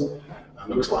levels,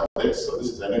 looks like this. So this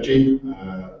is energy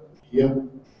here,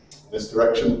 this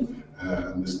direction,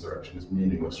 and this direction is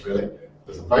meaningless, really.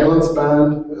 There's a valence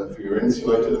band for your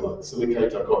insulator, like the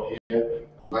silicate I've got here. The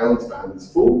valence band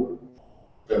is full.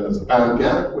 Then there's a band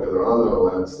gap where there are no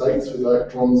allowed states with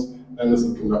electrons. Then there's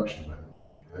the conduction band,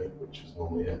 okay, which is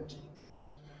normally empty.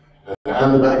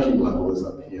 And the vacuum level is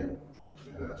up here.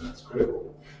 That's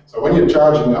critical. So when you're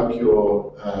charging up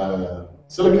your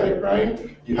silicate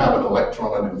grain, you have an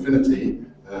electron at infinity,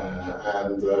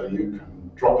 and you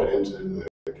can drop it into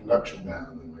the conduction band,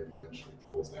 and then maybe eventually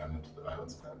it falls down into the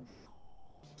valence band.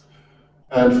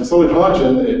 And for solid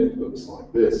hydrogen, it looks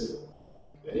like this.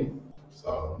 Okay?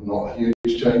 So not a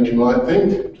huge change, you might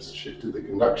think. Just shifted the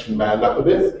conduction band up a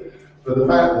bit. But the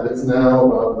fact that it's now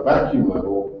above the vacuum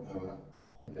level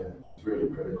is really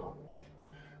critical.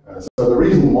 So the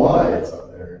reason why it's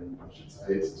up there, I should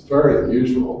say, it's very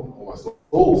unusual. Almost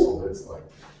all solids, like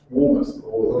almost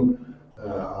all of them,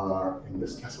 are in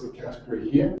this sort of category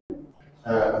here.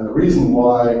 And the reason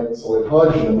why solid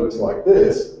hydrogen looks like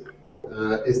this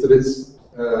is that it's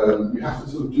you have to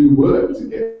sort of do work to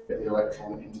get the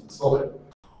electron into the solid.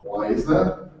 Why is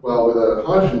that? Well, with a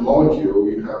hydrogen molecule,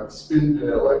 you have a spin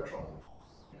paired electron.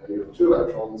 Okay, you have 2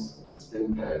 electrons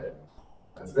spin paired.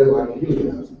 It's a bit like a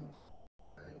helium atom.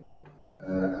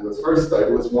 And it's very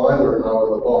stable. It's why there are no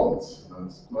other bonds.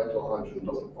 Molecular hydrogen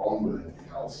doesn't bond with anything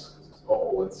else because it's got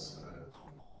all its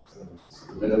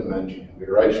minimum energy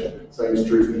configuration. Same is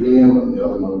true for helium and the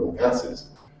other noble gases.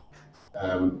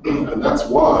 And that's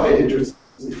why if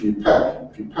you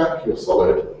pack your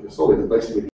solid is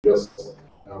basically just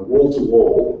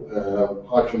wall-to-wall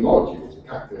hydrogen molecules. You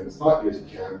pack them in as tightly as you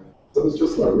can, so there's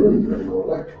just no room for any more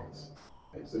electrons.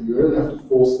 Okay, so you only have to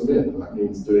force them in, and that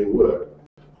means doing work.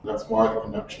 That's why the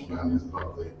conduction band is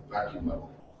above the vacuum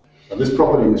level. And this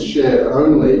property is shared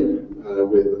only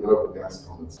with the noble gas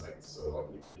condensates, so like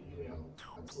liquid helium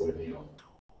and solid neon.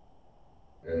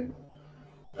 Okay.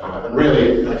 And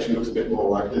really, it actually looks a bit more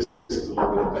like this. This is a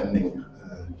little bit of bending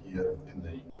here in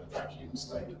the vacuum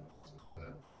state.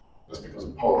 Just because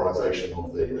of polarization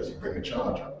of as you bring a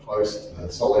charge up close to the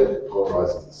solid, it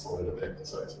polarizes the solid a bit, and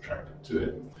so it's attracted to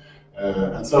it.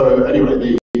 And so,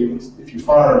 anyway, if you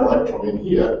fire an electron in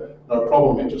here, no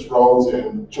problem, it just rolls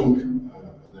in, chunk, and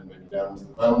then maybe down to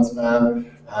the valence band.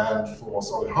 And for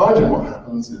solid hydrogen, what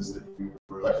happens is that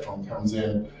your electron comes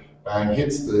in, bang,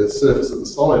 hits the surface of the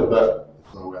solid, but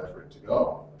there's nowhere for it to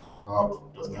go.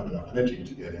 It doesn't have enough energy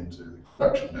to get into the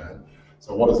conduction band.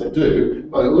 So what does it do?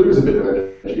 Well, it loses a bit of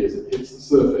energy as it hits the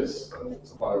surface, so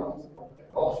the photons will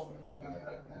get off, and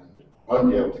it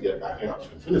won't be able to get back out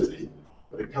to infinity,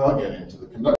 but it can't get into the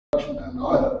conduction band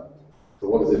either. So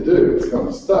what does it do? It's kind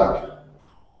of stuck.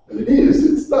 And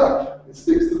it's stuck. It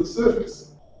sticks to the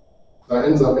surface. So it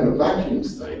ends up in a vacuum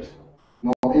state,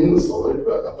 not in the solid,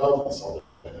 but above the solid,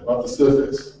 above the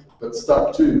surface, but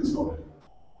stuck to the solid.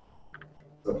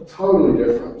 So totally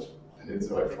different in its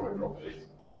electronic properties.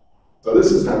 So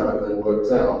this is how it then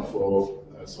works out for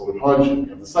solid hydrogen. You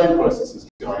have the same processes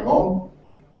going on.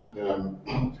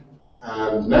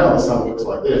 And now the sun looks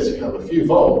like this. You have a few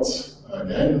volts,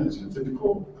 again, as your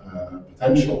typical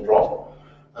potential drop.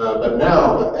 But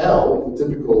now the L, the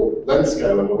typical length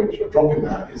scale over which you're dropping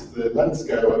that, is the length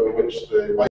scale over which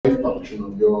the wave function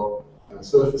of your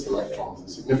surface electrons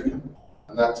is significant.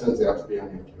 And that turns out to be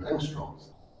only a few angstroms.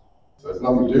 So it's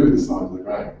nothing to do with the size of the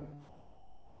grain.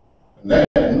 And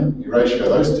then you ratio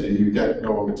those two, you get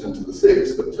no longer 10 to the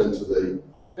 6, but 10 to the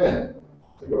 10.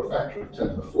 So you've got a factor of 10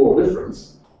 to the 4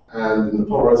 difference. And in the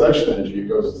polarization energy, it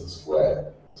goes as a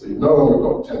square. So you've no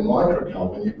longer got 10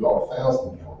 microkelvin, you've got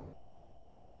 1,000 Kelvin.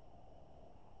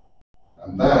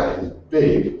 And that is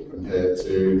big compared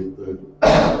to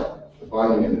the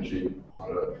binding energy.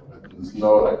 There's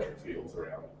no electric fields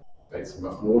around. It's an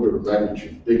order of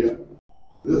magnitude bigger.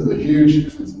 This is a huge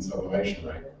difference in sublimation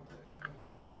rate.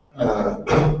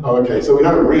 Okay, so we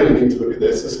don't really need to look at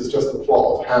this. This is just a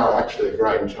plot of how actually a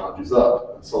grain charges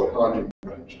up, a solid hydrogen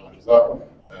grain charges up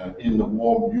in the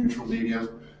warm neutral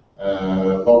medium,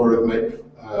 logarithmic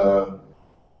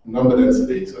number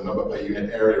density, so number per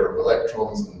unit area of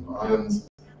electrons and ions,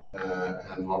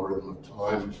 and logarithm of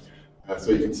time.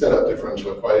 So you can set up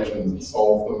differential equations and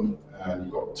solve them, and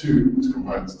you've got two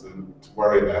components to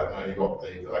worry about. Now you've got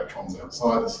the electrons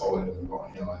outside the solid, and you've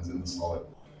got the ions in the solid.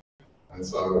 And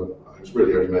so I was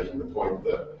really only making the point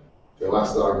that the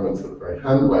last arguments are very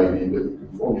hand-wavy, but you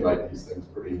can formulate these things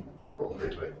pretty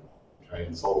concretely, okay,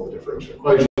 and solve the differential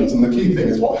equations. And the key thing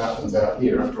is what happens out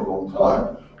here after a long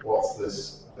time. What's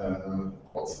this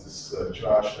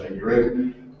charge state you're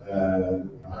in?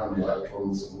 How many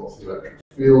electrons and what's the electric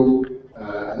field?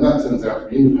 And that turns out to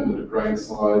be independent of grain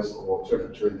size or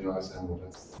temperature in the ISM or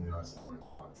density in the ISM.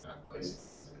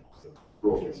 Basically,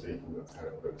 broadly speaking, that's how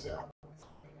it works out.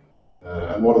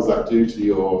 And what does that do to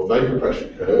your vapor pressure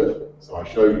curve? So I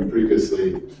showed you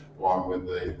previously one with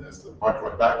there's the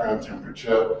microwave background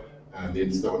temperature and the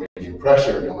interstellar medium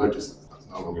pressure, and you'll notice that's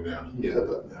no longer down here,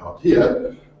 but now up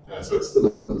here. So it's still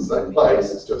in the same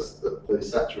place, it's just that the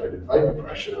saturated vapor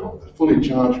pressure of the fully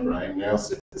charged grain now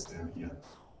sits down here.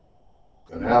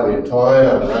 So now the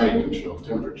entire range of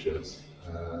temperatures,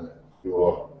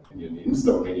 in the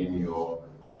interstellar medium, your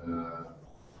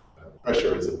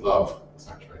pressure is above the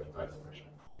saturated vapor pressure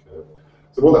curve.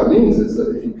 So what that means is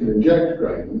that if you can inject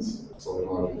grains, solid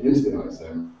hydrogen, into the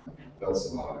ISM, they'll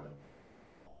survive.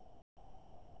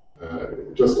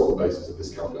 Just on the basis of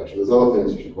this calculation. There's other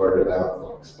things you should worry about,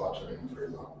 like sputtering, for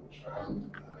example, which I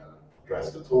haven't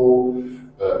addressed at all.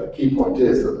 The key point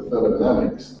is that the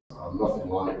thermodynamics are nothing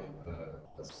like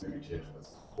as primitive as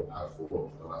what I've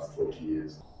thought for the last 40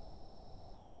 years.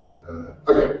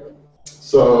 Okay,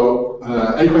 so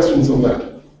any questions on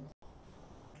that?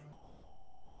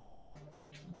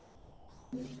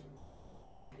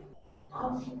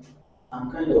 I'm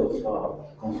kind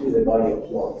of confused about your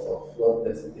plots of flow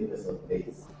density versus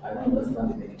base. I don't understand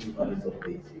the negative values of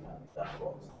base you have in that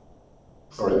plot.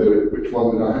 Sorry, which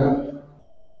one did I have?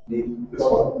 This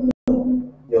one?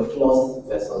 No, your flows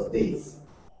versus days.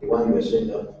 The one you were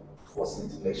showing up for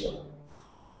scintillation.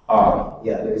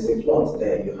 Yeah, there is a plot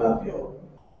there. You have your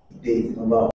days,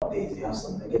 number of days. You have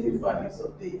some negative values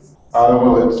of days.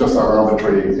 Well, it's just our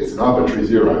arbitrary. It's an arbitrary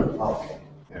zero. Okay.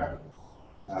 Yeah.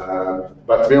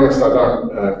 But to be honest, I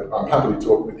don't. I'm happy to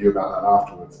talk with you about that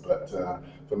afterwards. But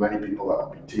for many people, that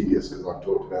would be tedious because I've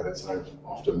talked about it so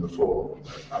often before.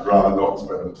 I'd rather not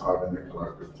spend the time in the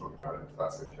colloquium talking about it, if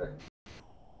that's okay.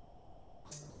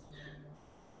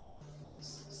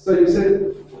 So you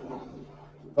said,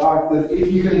 Mark, that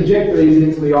if you can inject these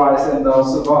into the ISM, they'll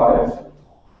survive.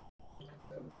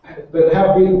 But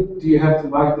how big do you have to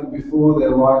make them before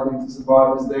they're likely to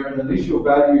survive? Is there an initial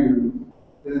value?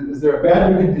 Is there a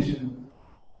boundary condition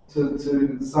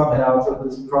to somehow to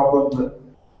this problem that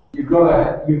you've got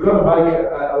to make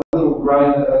a little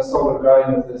grain, a solid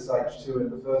grain of this H2 in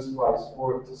the first place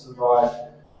for it to survive?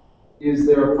 Is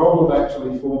there a problem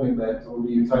actually forming that, or do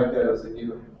you take that as a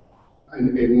given? At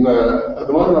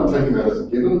the moment, I'm taking that as a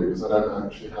given because I don't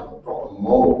actually have a proper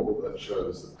model that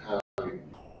shows how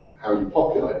you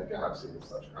populate a galaxy with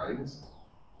such grains.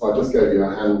 So I just gave you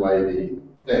a hand-wavy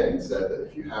thing and said that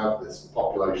if you have this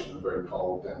population of very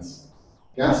cold, dense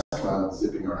gas clouds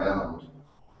zipping around,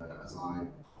 as I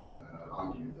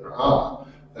argue there are,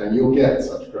 then you'll get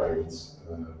such grains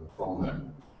from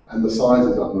them. And the size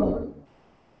is unknown.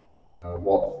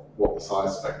 What the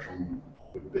size spectrum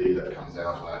would be that comes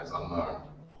out of that is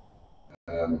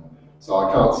unknown. So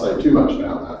I can't say too much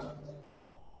about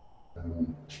that.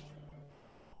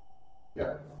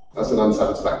 Yeah, that's an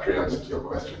unsatisfactory answer to your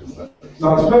question, isn't it?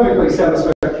 No, it's a perfectly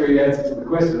satisfactory answer to the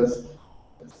question.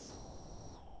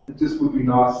 It just would be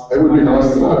nice. It would be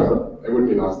nice to know. It would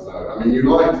be nice to know. I mean, you'd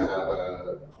like to have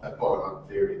a bottom-up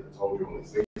theory that told you all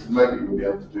these things. Maybe we'll be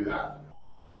able to do that.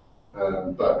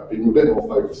 But being a bit more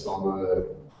focused on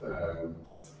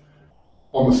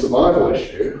the survival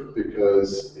issue,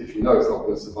 because if you know it's not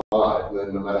going to survive,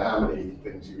 then no matter how many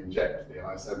things you inject the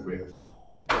ISM with,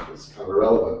 it's kind of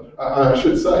irrelevant. I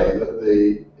should say that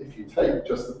if you take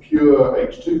just the pure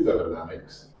H2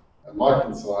 thermodynamics, a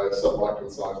micron-sized,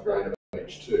 sub-micron-sized grain of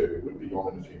H2 would be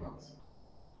gone in a few months.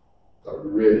 So it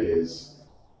really is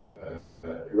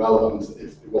irrelevant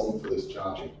if it wasn't for this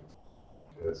charging.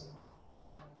 Yes.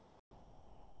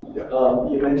 Yeah.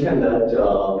 You mentioned that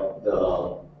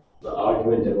the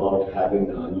argument about having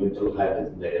a neutral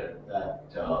hydrogen there that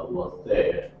was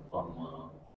there from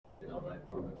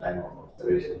from the time of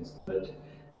observations, but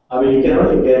I mean you can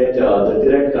only get the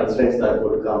direct constraints that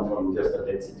would come from just the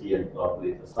density and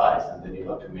probably the size, and then you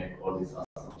have to make all these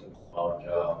assumptions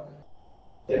about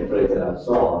temperature and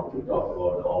so on to talk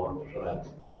about the overpressure and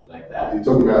like that. You're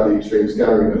talking about the extreme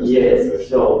scattering. Yes.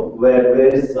 So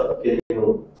where is can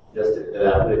you just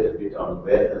elaborate a bit on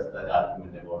where does that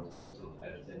argument about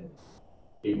hydrogen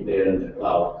being there in the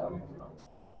cloud coming from?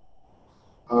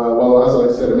 Well,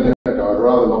 as I said a minute ago, I'd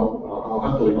rather not. I'll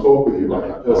happily talk with you about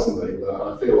that personally, but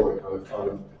I feel like I've kind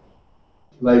of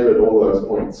laboured all those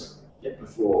points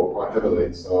before quite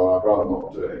heavily, so I'd rather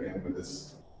not do it again with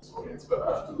this audience.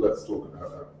 But let's talk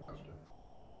about that after.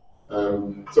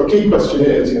 So a key question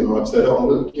is, I've said, all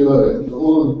the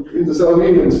interstellar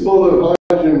medium is full of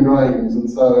hydrogen grains, and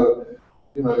so,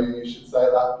 you should say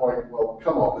at that point, well,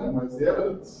 come on then, where's the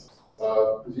evidence?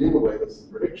 Presumably there's some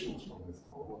predictions from this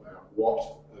model about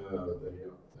what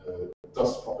the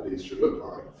dust properties should look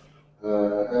like,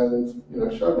 and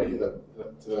show me that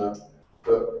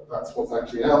that's what's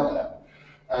actually out there.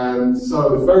 And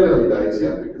so it's very early days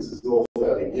yet because it's all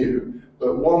fairly new.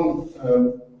 But one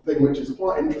thing which is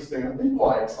quite interesting and I think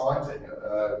quite exciting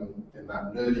in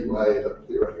that nerdy way that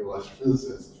theoretical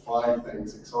astrophysicists find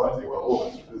things exciting, well,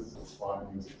 all astrophysicists find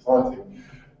things exciting,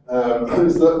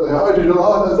 is that the hydrogen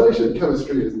ionization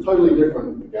chemistry is totally different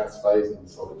in the gas phase and the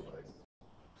solid phase.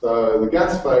 So the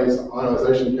gas phase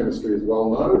ionization chemistry is well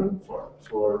known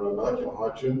for molecular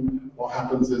hydrogen. What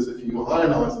happens is if you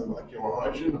ionize the molecular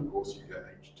hydrogen, of course you get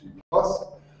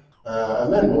H2+,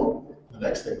 and then the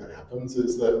next thing that happens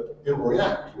is that it will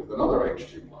react with another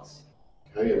H2+.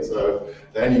 Okay, and so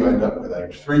then you end up with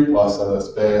H3+ and a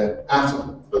spare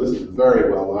atom. So this is a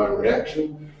very well-known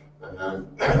reaction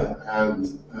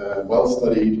and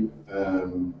well-studied,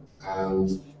 and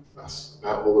that's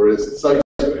about all there is to say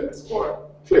to it. It's quite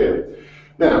clear.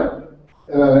 Now,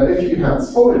 if you had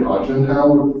solid hydrogen,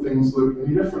 how would things look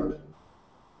any different?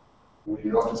 Would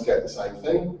you not just get the same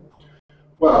thing?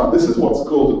 Well, this is what's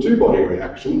called a two-body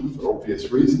reaction for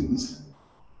obvious reasons.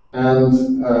 And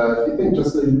if you think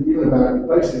just even about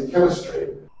basic chemistry,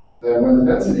 then when the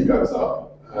density goes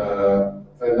up,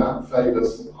 then that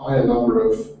favours a higher number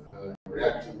of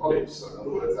reacting bodies. So in other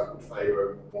words, that would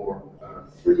favour more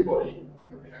three-body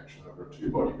reaction over a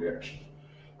two-body reaction.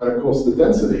 And of course, the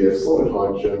density of solid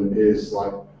hydrogen is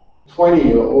like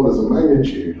 20 orders of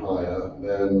magnitude higher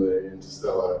than the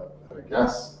interstellar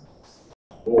gas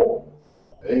form.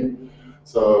 Okay?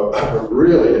 So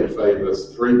really it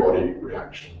favours three-body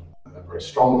reaction very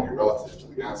strongly relative to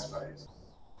the gas phase.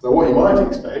 So what you might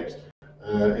expect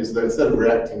is that instead of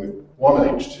reacting with one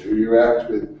H2, you react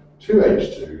with two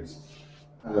H2s.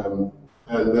 And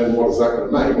then what is that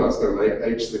going to make? Well, it's going to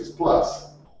make H6+.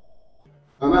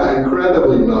 And that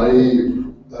incredibly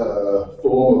naive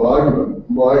form of argument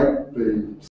might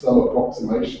be some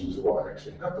approximation to what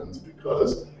actually happens,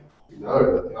 because we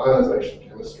know that the ionization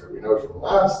chemistry, we know from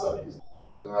lab studies,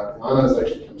 that the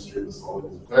ionization chemistry of the solid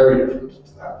is very different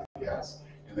to that of the gas.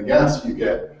 In the gas, you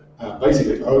get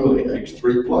basically only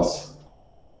H3+.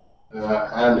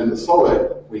 And in the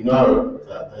solid, we know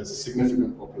that there's a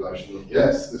significant population of,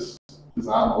 yes, this is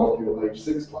our molecule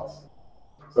H6+.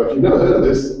 So if you've never heard of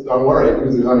this, don't worry,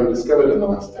 because it was only discovered in the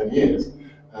last 10 years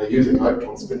using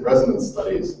electron spin resonance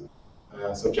studies.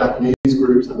 So Japanese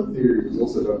groups, and the theory was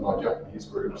also done by Japanese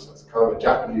groups. So it's kind of a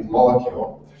Japanese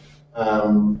molecule.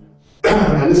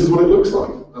 And this is what it looks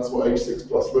like. That's what H6+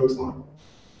 looks like.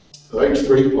 So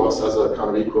H3+ has a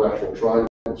kind of equilateral triangle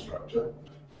structure.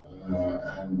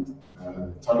 And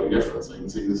totally different. So you can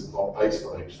see this is not based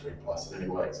on H3+ in any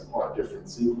way. It's a quite different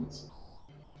sequence.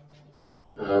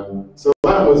 So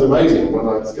that was amazing when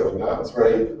I discovered that. I was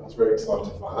very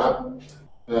excited by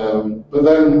that. But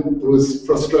then there was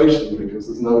frustration because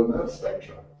there's no mass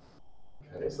spectra.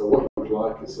 Okay, so what you would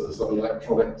like is sort of some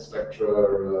electronic spectra,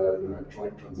 or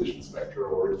electronic transition spectra,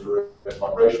 or infrared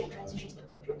vibrational transition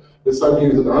spectra. It's so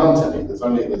new that there aren't any. There's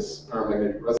only this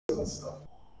paramagnetic resonance stuff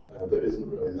that isn't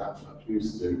really that much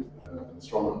used to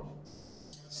astronomy.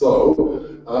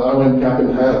 So I went cap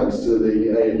in hand to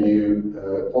the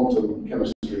ANU quantum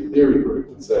chemistry theory group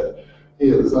and said,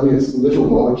 here, there's only this little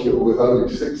molecule with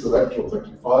only 6 electrons,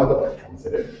 actually 5 electrons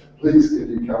in it. Please, could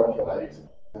you calculate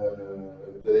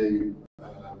the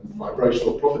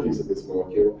vibrational properties of this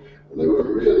molecule? And they were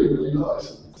really, really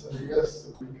nice. And said,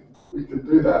 yes, we can we could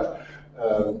do that.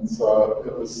 So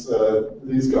it was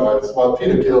these guys, well,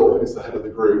 Peter Gill, who's the head of the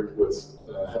group, was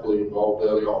heavily involved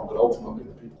early on, but ultimately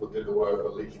the people that did the work were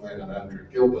Lee Flynn and Andrew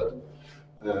Gilbert.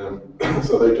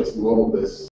 So they just modeled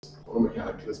this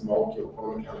quantum-mechanically, this molecule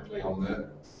quantum-mechanically on their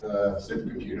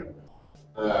supercomputer.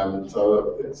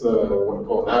 So it's what we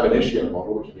call an ab initio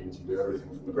model, which means you do everything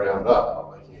from the ground up,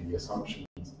 not making any assumptions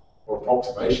or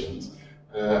approximations.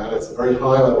 And it's a very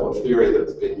high level of theory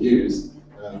that's being used.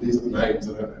 These are the names.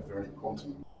 I don't know if there are any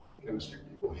quantum chemistry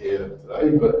people here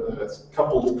today, but it's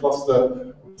coupled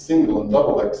cluster with single and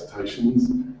double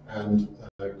excitations and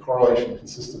correlation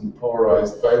consistent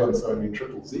polarized valence only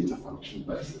triple zeta function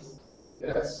basis.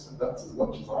 Yes, that's as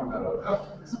much as I know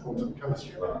about this quantum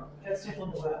chemistry lab. That's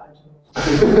different word.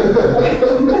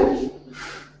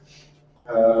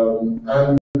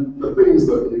 And the things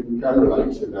that you can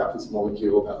relate to about this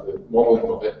molecule, about the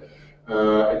modeling of it,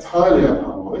 it's highly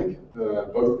anharmonic,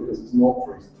 both because it's not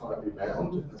very tightly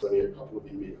bound, there's only a couple of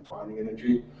eV of binding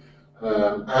energy,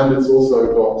 and it's also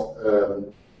got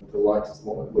the lightest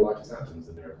atoms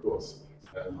in there, of course,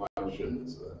 and hydrogen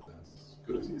is as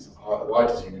good as light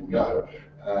as you can go.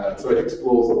 So it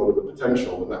explores a lot of the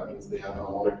potential, and that means the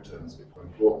anharmonic terms become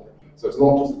important. So it's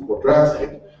not just the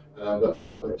quadratic, but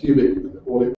the cubic and the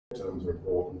quartic terms are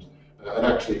important. And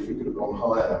actually, if we could have gone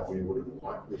higher, we would have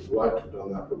liked to have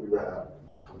done that, but we ran out of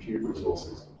compute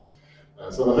resources.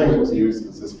 So the thing that was used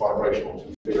was this vibrational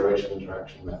configuration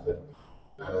interaction method.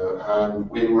 And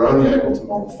we were only able to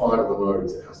model 5 of the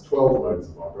modes. It has 12 modes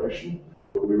of vibration,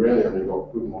 but we really only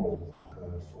got good models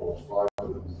for 5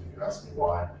 of them. So you can ask me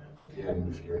why at the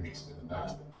end if you're interested in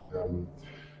that.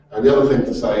 And the other thing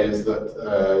to say is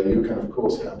that you can, of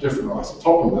course, have different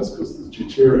isotopomers because there's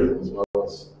deuterium as well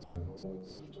as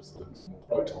just a small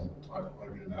proton type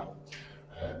hydrogen out,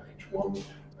 H1.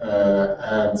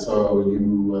 And so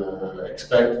you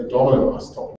expect the dominant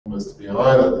isotopomers to be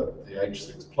either the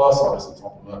H6 plus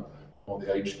isotopomer or the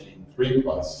HD3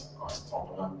 plus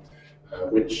isotopomer,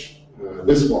 which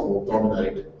this one will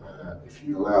dominate if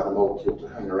you allow the molecule to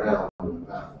hang around with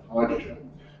that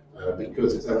hydrogen,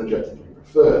 because it's energetically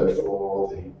preferred for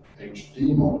the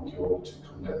HD molecule to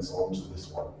condense onto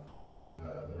this one,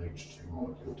 the H2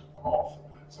 molecule to come off.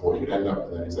 So what you'd end up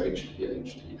with then is HD,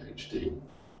 HD, HD.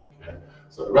 Okay.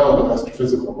 So the relevant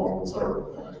astrophysical models are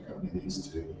going to be these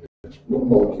two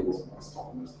molecules and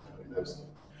isotopomers.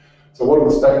 So what do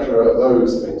the spectra of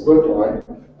those things look like?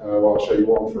 Well, I'll show you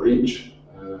one for each.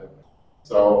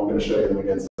 So I'm going to show you them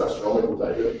against astronomical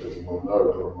data because you want to know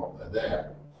whether or not they're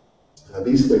there.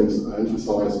 These things are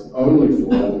emphasized only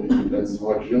for in condensed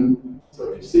hydrogen.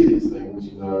 So if you see these things,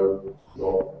 you know you've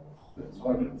got condensed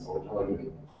hydrogen, solid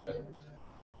hydrogen. Okay.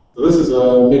 So this is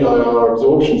a mid-IR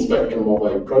absorption spectrum of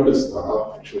a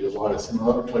protostar, actually a minus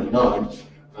 29,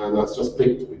 and that's just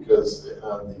picked because it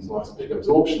had these nice big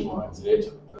absorption lines in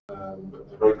it, but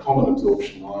they're very common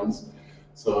absorption lines.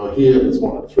 So here there's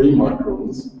one at 3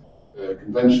 microns.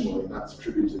 Conventionally, that's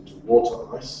attributed to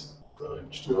water ice, so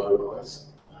H2O ice.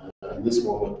 And this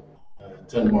one at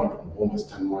 10 microns, almost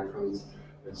 10 microns,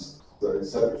 is,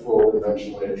 as I said before,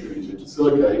 conventionally attributed to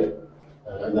silicate.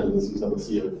 And then there's these other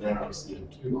narrow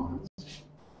CO2 lines.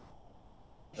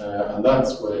 And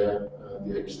that's where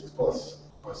the H6 plus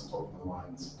isotopic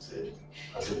lines sit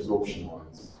as absorption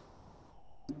lines.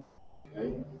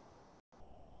 Okay.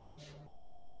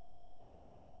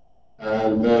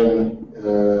 And then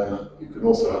you can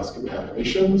also ask about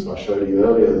emissions. I showed you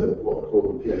earlier what are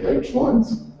called the PAH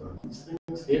lines. These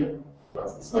things here.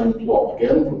 That's the same plot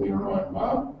again from the Orion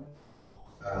bar.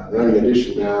 The only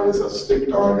addition now is those stick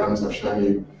diagrams. I've shown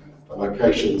you the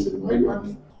locations in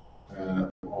wavelength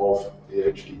of the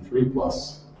HD3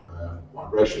 plus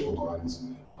vibrational lines.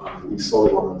 These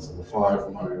solid lines are the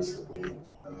 5 modes that we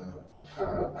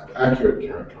have accurate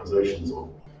characterizations of.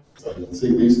 So you can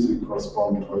see these two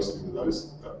correspond closely to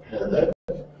that pair there.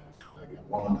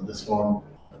 One under this one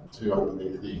and 2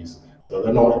 underneath these. So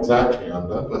they're not exactly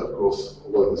under, but of course,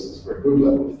 although this is a very good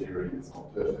level of theory, it's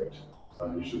not perfect.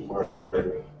 So you shouldn't worry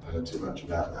too much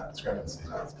about that discrepancy.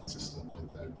 That's consistent with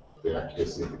the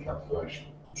accuracy of the calculation.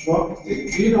 Well, do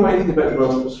you know anything about the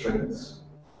relative strengths?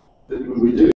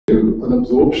 We do an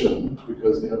absorption,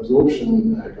 because the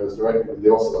absorption goes directly with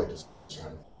the oscillator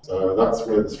strength. So that's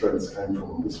where the strengths came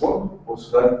from on this one.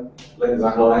 So that length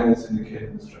of line is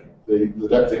indicating the strength. The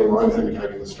depth of the line is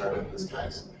indicating the strength in this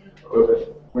case.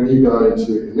 But when you go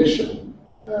into emission,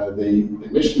 the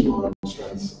emission line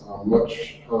strengths are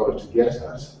much harder to get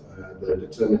at. They're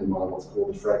determined by what's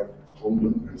called the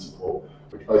Frank-Holmlund principle,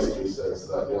 which basically says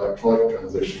that the electronic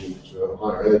transition to a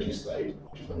higher energy state,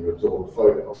 which is when you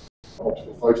absorb an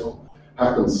optical photon,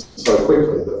 happens so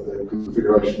quickly that the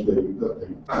configuration, that the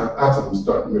atoms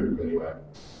don't move anywhere.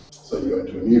 So you go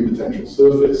into a new potential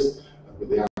surface with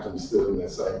the atoms still in their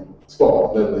same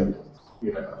spot, and then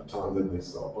they, at the time, then they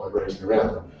start vibrating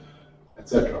around,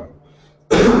 etc.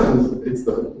 It's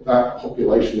that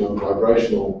population of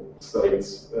vibrational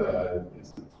states,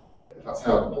 that's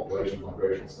how the population of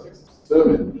vibrational states is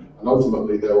determined, and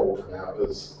ultimately they'll all come out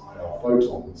as IR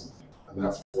photons, and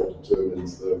that's what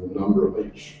determines the number of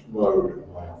each mode of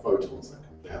IR photons that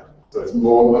come down. So it's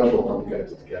much more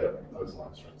complicated to get at those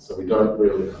line strengths. So we don't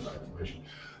really have that information.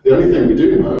 The only thing we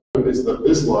do know is that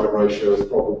this line ratio is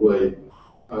probably,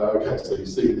 okay, so you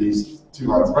see these two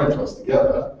lines very close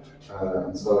together,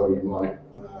 and so you might,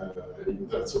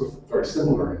 they're sort of very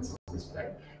similar in some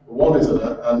respect. But one is an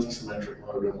anti-symmetric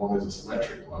mode and one is a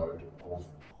symmetric mode of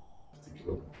a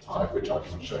particular type, which I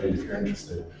can show you if you're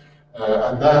interested.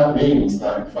 And that means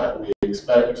that, in fact, we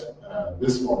expect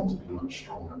this one to be much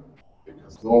stronger,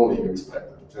 because normally you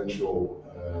expect the potential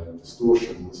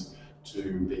distortions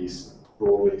to be,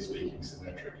 broadly speaking,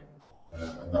 symmetric.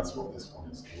 And that's what this one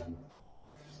is here.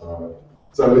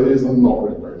 So it is not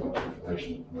really very much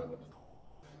information at the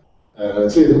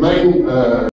moment. See,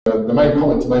 the main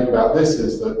comment to make about this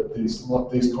is that these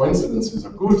coincidences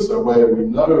are good, so where we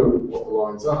know what the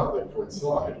lines are, they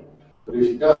coincide. But if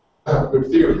you don't have a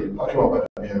good theory, you might well better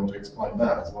be able to explain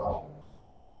that as well.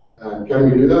 And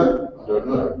can we do that? I don't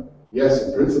know. Yes,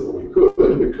 in principle we could,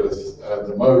 because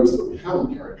the modes that we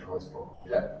haven't characterized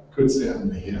properly yet could sit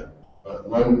under here. But at the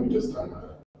moment we just don't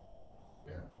know.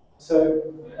 Yeah. So,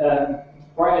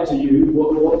 prior to you,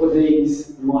 what were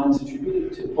these lines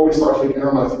attributed to? Polycyclic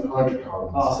aromatic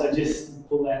hydrocarbons. Oh, so just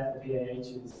pull out the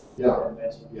PAHs.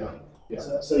 Yeah. Yeah.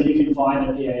 So you can find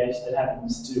a PAH that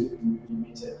happens to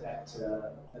emit at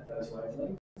those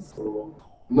wavelengths, or?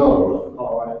 No.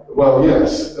 Oh, right. Well,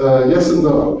 yes. Yes and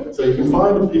no. So you can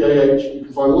find a PAH, you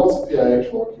can find lots of PAH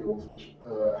molecules which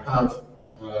have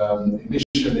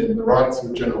emission in the right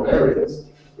sort of general areas,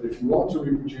 but if you want to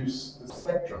reproduce the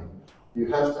spectrum, you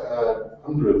have to add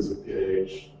hundreds of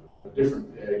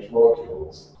different PAH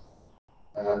molecules.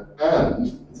 And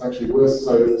it's actually worse,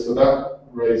 so that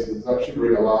raises actually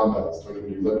bring alarm bells to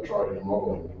anybody who's ever tried any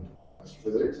modeling in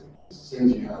astrophysics. As soon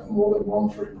as you have more than one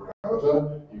free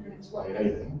parameter, you can explain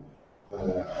anything.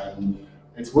 And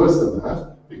it's worse than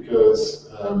that because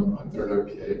there are no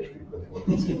PAH people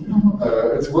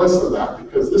anymore. It's worse than that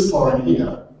because this line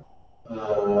here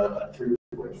at 3.4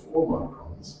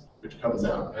 microns, which comes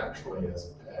out naturally as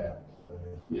a pair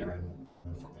here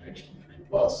from the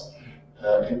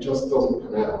HD3+, it just doesn't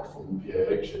come out from the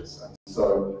PAHs. And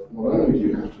so not only do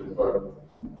you have to invoke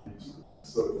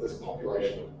this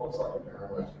population of polycyclic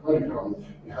aromatic hydrocarbons,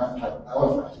 you have to have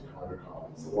aliphatic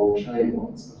hydrocarbons, the long chain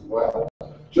ones as well,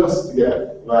 just to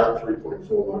get that 3.4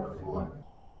 micron line.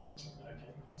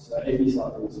 Okay. So every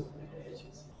cycles of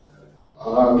PAHs.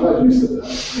 I'm glad you said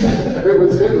that. It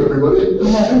was him, everybody.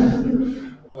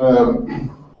 Yeah.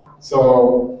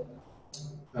 So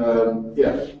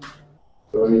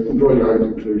you can draw your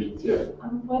own conclusions, yeah.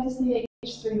 Where does the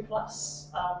H3 plus,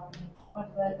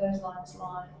 where do those lines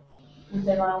lie? Would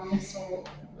they lie on this or?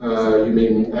 You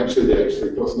mean actually the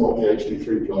H3 plus, not the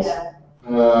HD3 plus? Yeah.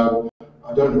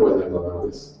 I don't know where they lie on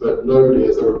this, but nobody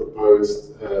has ever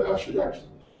proposed, I should actually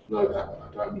know that, but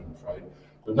I don't, I'm afraid.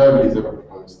 But nobody's ever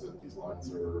proposed that these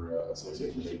lines are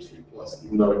associated with H3 plus,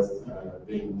 even though it's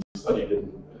being studied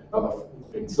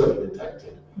being certainly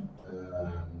detected in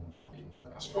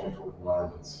astronomical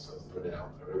environments. So there's no doubt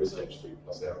there is H3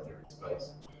 plus out there in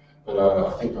space. But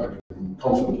I think I can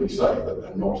confidently say that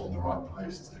they're not in the right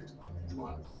place to explain these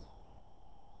lines.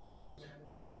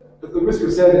 At the risk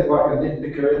of sounding like a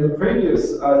nitpicker, in the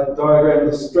previous diagram,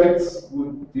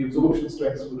 the absorption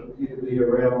strengths would appear to be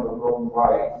around the wrong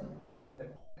way.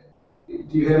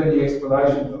 Do you have any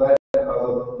explanation for that,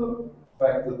 other than the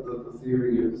fact that the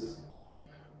theory is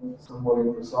somewhat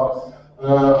imprecise?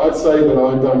 I'd say that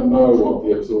I don't know what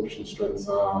the absorption strengths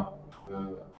are,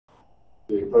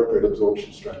 the appropriate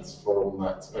absorption strengths from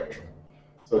that spectrum.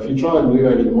 So if you try and do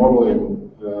any modeling,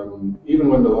 even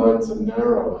when the lines are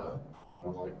narrower,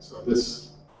 so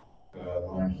this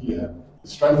line here, the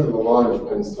strength of the line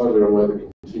depends totally on where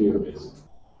the continuum is.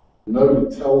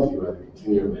 Nobody tells you where the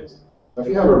continuum is. If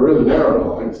you have a really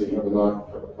narrow line, so you have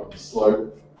a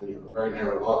slope and you have a very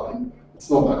narrow line, it's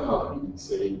not that hard. You can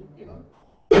see,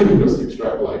 you just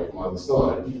extrapolate from either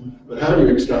side. But how do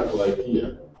you extrapolate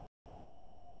here?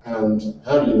 And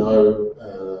how do you know,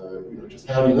 just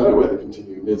how do you know where the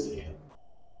continuum is here?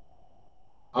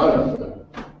 I don't know.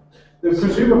 There's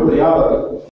presumably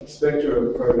other spectra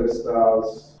of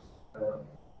protostars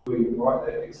where you might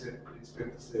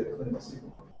expect to see a clean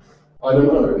signal. I don't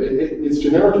know. It's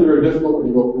generically very difficult when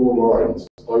you've got broad lines,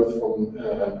 both from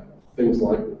things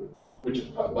like, which is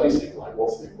kind of basic, like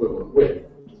what's the equivalent width,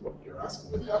 which is what you're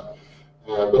asking about,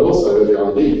 but also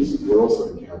the IDs we're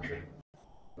also encountering.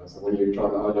 So when you're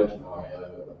trying to identify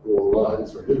a broad line,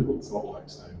 it's very difficult. It's not like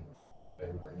saying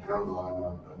a narrow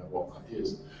line and what that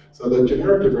is. So the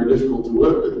generic are very difficult to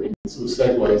work with. I mean, it sort of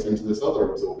segues into this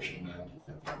other absorption now.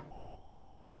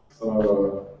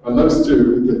 So, and those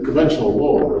two, the conventional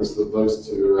law is that those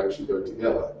two actually go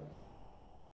together.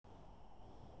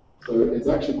 So it's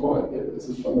actually quite, this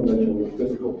is fundamental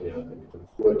difficulty, I think, of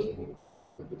working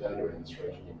with the data in this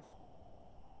regime.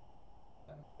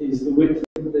 Is the width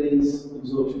of these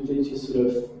absorption features sort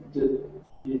of,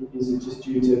 is it just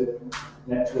due to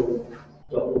natural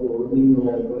dot ordering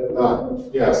or whatever?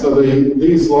 Yeah, so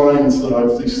these lines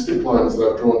that these stick lines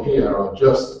that I've drawn here are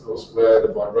just, of course, where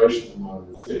the vibration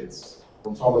mode sits.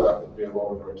 On top of that, there'll be a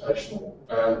lot of rotational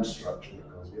band structure that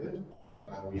goes with it.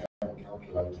 We haven't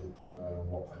calculated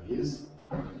what that is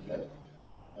yet.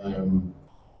 And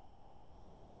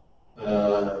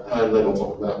then on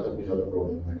top of that, there'll be other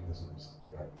broadening mechanisms.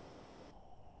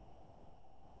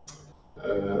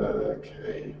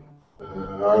 Okay.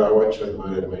 I won't show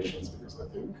my animations because I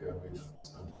think we've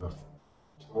spent enough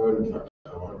time. In fact,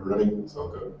 I'm overrunning, so I'll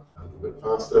go a little bit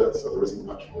faster, so there isn't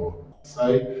much more to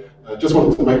say. Just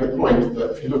wanted to make the point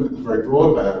that if you look at the very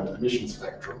broadband emission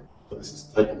spectrum, so this is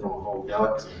taken from a whole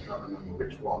galaxy, I can't remember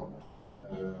which one,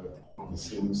 from the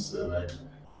SIMS survey.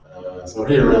 So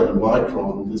here around a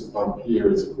micron, this bump here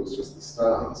is of course just the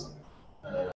stars.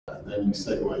 And then you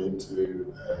segue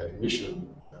into emission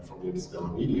from the interstellar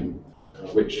medium,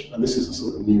 and this is a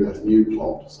sort of new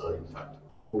plot, so in fact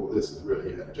all of this is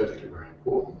really energetically very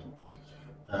important.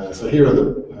 So here are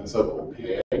the so-called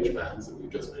PAH bands that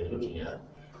we've just been looking at.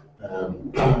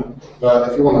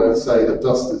 But if you want to say that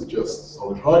dust is just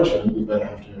solid hydrogen, you better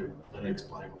have to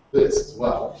explain this as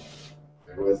well.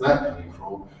 Okay, where's that coming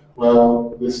from?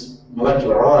 Well, this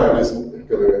molecular ion isn't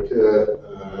going to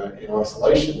occur in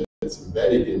isolation. It's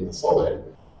embedded in the solid,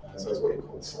 so it's what you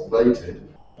call solvated.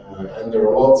 And there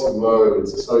are lots of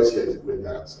modes associated with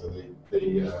that. So the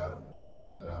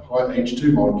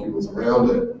H2 molecules around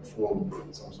it form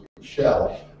some sort of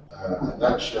shell, and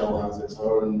that shell has its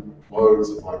own modes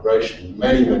of vibration,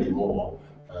 many more,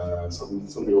 some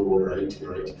of the order 80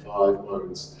 or 85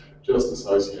 modes, just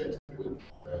associated with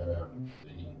the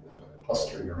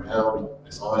clustering around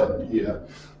this ion here.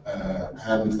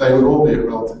 And they would all be at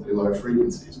relatively low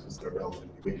frequencies because they're relatively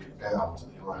weakly bound to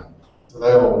the ion. So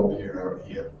they all appear out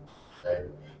here. Okay.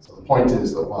 So the point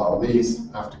is that while these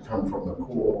have to come from the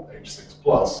core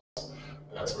H6+,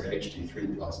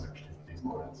 HD3+, actually, these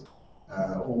modes,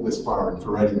 all this far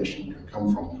infrared emission can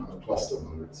come from kind of cluster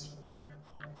modes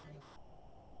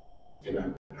in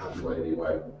a hand-wavy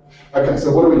way. Okay,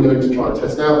 so what are we doing to try and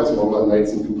test out this model? I made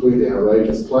some completely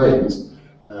outrageous claims.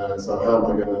 So how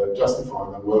am I going to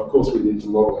justify them? Well, of course, we need to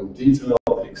model in detail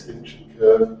the extinction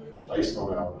curve based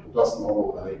on our dust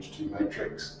model and H2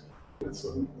 matrix with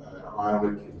some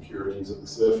ionic impurities at the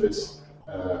surface,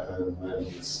 and then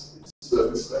its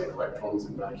surface state electrons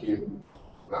in vacuum.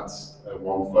 That's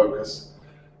one focus.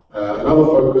 Another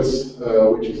focus,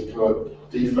 which is a kind of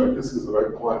defocus, because I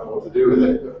don't quite know what to do with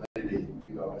it, but maybe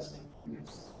you know, it's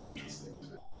interesting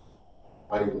to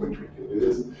play with which we can do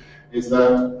this, is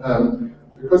that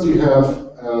because you have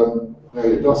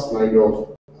a dust made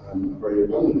of a very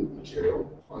abundant material,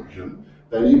 hydrogen,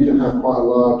 then you can have quite a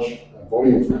large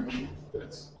volume fraction of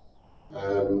this.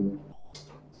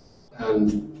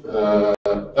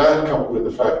 That coupled with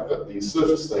the fact that these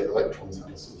surface state electrons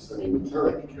have a sort of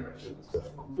semi-metallic character, they're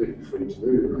completely free to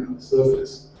move around the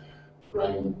surface.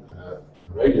 Grain,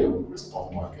 radium would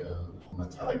respond like a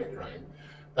metallic grain.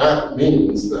 That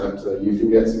means that you can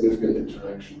get significant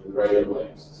interaction with radio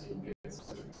waves, so you can get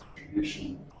significant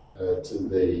contribution to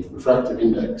the refractive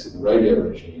index in the radio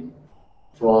regime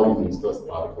from these dust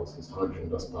particles, these hydrogen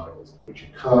dust particles, which you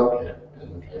can't get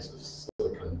in the case of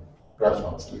silicon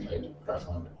graphite, silicate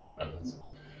graphite patterns.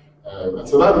 And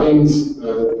so that means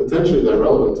potentially they're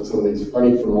relevant to some of these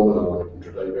funny phenomena like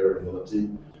intraday variability,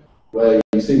 where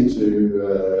you seem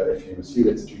to, if you assume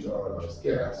it's due to ionized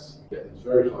gas, you get these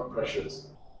very high pressures.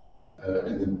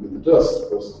 And then with the dust, of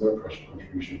course, there's no pressure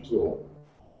contribution at all.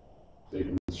 So you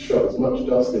can shove as much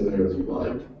dust in there as you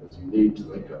like, as you need to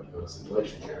make up your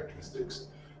scintillation characteristics,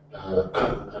 and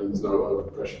there's no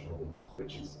overpressure problem,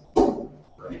 which is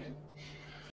great.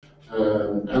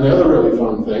 And the other really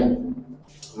fun thing,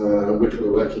 which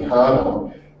we're working hard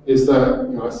on, is that,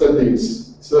 you know, I said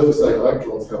these surface state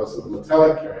electrons have a sort of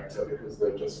metallic character because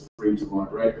they're just free to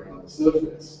migrate around the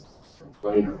surface, from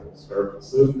planar or spherical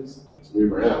surface, just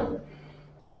move around.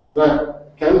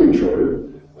 that can be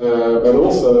true, but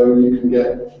also you can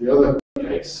get the other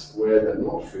case where they're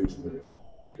not free to move,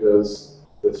 because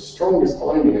the strongest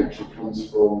binding actually comes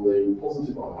from the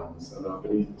positive ions that are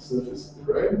beneath the surface of the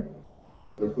grain.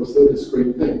 And of course, they're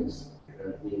discrete things,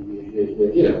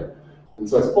 here. And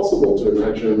so it's possible to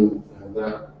imagine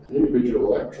that an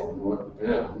individual electron might be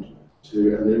bound to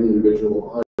an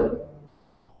individual ion.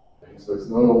 Okay, so it's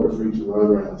no longer free to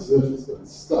roam around the surface, but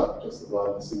it's stuck just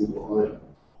above a single ion.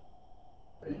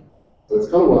 Okay. So it's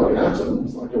kind of like an atom,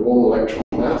 it's like a one-electron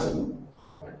atom,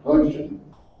 like hydrogen,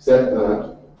 except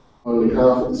that only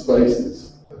half of the space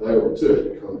is available to it.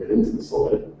 It can't get into the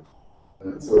solid.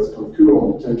 And so it's kind of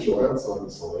Coulomb potential outside the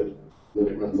solid, and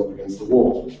then it runs up against the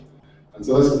wall. And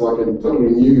so this is like a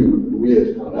totally new and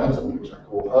weird kind of atom, which I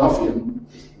call halfium.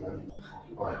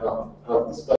 Occupy half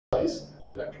the space,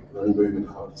 the electron can only move in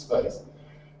half the space.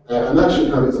 And that should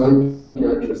have its own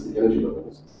characteristic energy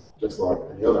levels, just like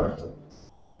any other atom.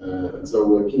 And so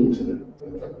we're keen to,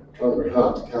 in fact, we're trying very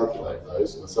hard to calculate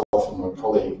those. Myself and my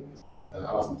colleague,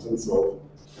 Arthur Tinsel,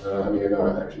 having a go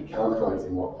at actually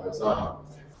calculating what those are.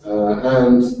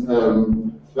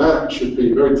 That should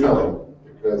be very telling,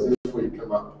 because if we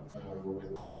come up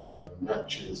with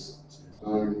matches to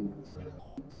known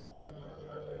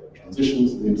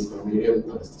transitions in the interstellar medium,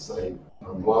 that is to say,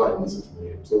 known lines in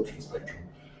the absorption spectrum,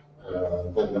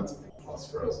 then that's a big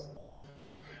plus for us.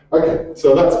 Okay,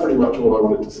 so that's pretty much all I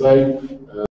wanted to say. I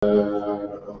don't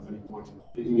know if any point in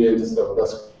digging into stuff,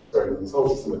 that's great. The solar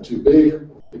system are too big.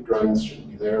 Big grains shouldn't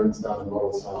be there, and standard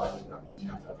model side, you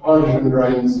have to have hydrogen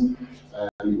grains, and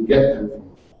you can get them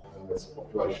from this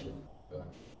population of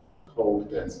cold,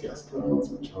 dense gas clouds,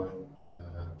 which I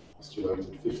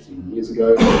postulated 15 years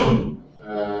ago.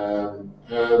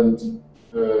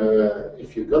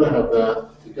 If you're going to have that,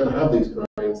 if you're going to have these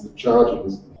grains, the charging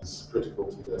is critical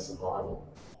to their survival.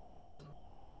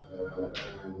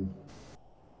 And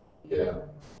yeah,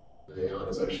 the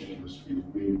ionization chemistry is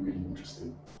really, really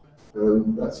interesting.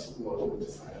 That's what I wanted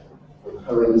to say. I'm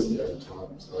horrendously over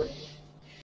time, sorry.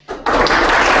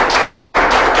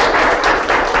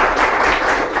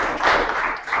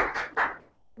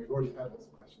 We've already had lots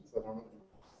of questions, so I don't know.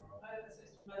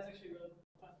 That's actually really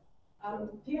fun.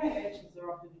 PAHs are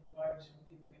often invoked when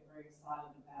people get very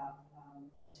excited about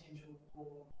potential for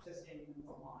sustaining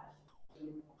life.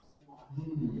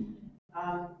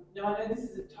 Now, I know this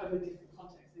is a totally different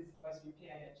context. This is supposed to be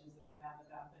PAHs that are found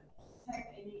about, but does it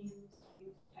have any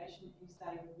implication if you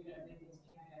say we don't need these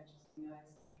PAHs in the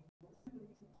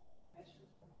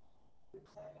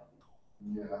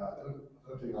Yeah, I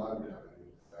don't think I would have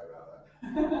anything to say about that. I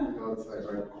think I would stay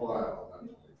very quiet on that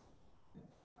topic.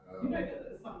 You know that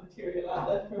there's some material out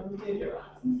there from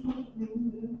meteorites and stuff.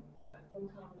 Some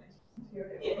combination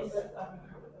material. Yes.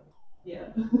 Yeah.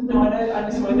 No, I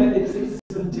know there's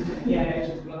sort of different PAHs,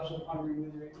 but I was just wondering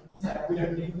whether we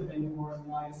don't need them anymore in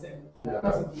the ISM.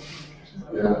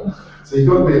 Yeah. So you've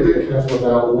got to be a bit careful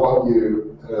about what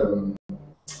you,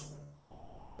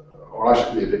 or I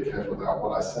should be a bit careful about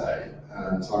what I say.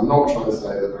 So I'm not trying to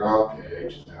say that there are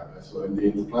PAHs out there. So in the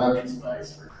interplanetary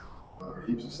space, there are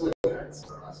heaps of silicates,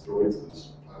 there are asteroids and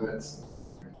planets,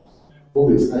 all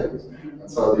these things. And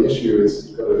so the issue is,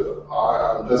 you've got to,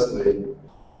 I'm personally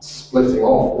splitting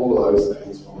off all of those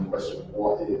things from the question of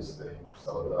what is the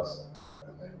stellar dust.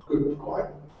 And they could quite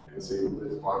conceivably,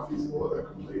 it's quite feasible that they're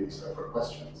completely separate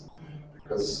questions.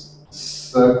 Because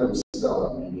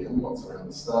circumstellar medium, what's around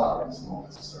the star, is not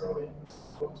necessarily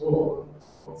at all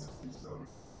what's around the star.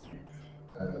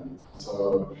 And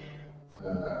so,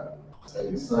 as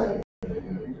he's saying,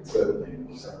 you could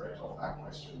certainly separate off that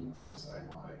question the same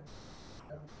way.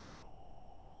 Yeah.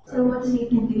 So what do you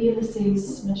think the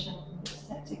Ulysses mission was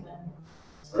detecting then?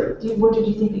 Sorry? What did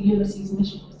you think the Ulysses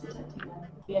mission was detecting then?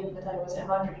 At the end of the day, was it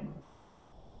hydrogen?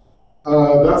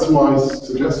 That's my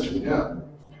suggestion, yeah.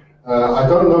 I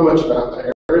don't know much about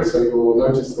that area, so you'll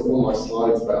notice that all my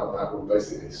slides about that were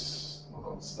basically, well,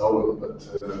 not stolen, but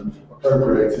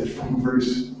appropriated from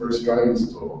Bruce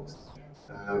Drain's talks.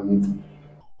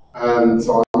 And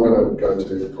so I'm going to go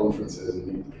to conferences and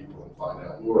meet people and find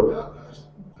out more about that.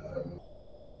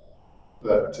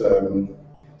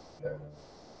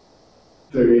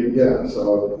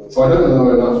 So I don't know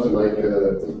enough to make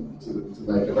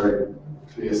a very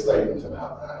clear statement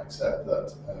about that, except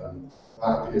that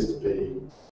that appears to be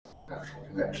a natural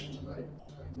connection to make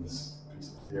between this piece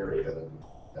of theory and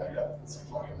data. It's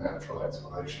like a natural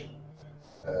explanation.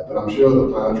 But I'm sure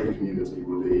the planetary community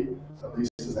will be at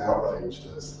least as outraged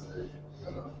as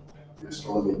the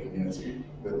astronomy community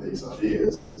with these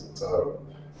ideas. So,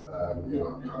 I'm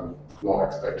kind of not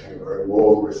expecting a very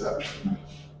warm reception.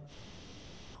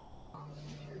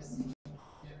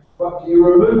 you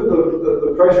remove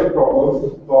the pressure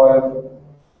problem by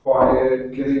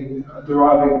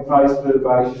deriving phase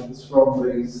perturbations from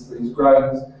these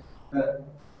grains.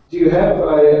 Do you have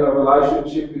a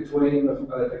relationship between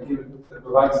that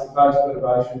relates the phase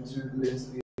perturbation to the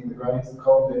density in the grains, the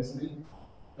column density?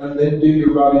 And then do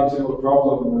you run into a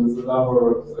problem with the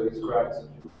number of these grains that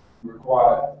you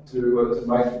require to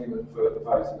make a given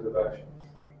phase perturbation?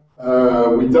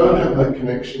 We don't have that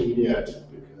connection yet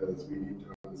because we need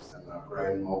to understand our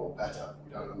grain model better.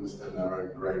 We don't understand our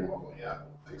own grain model yet.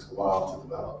 It takes a while to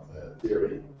develop the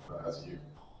theory. As you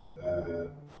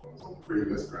on the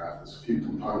previous graph, there's a few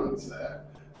components there.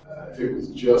 If it was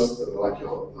just the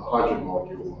hydrogen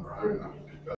molecule on their own, that would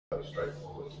be fairly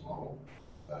straightforward to model.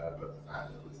 But the fact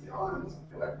that it was the ions and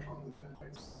the electrons that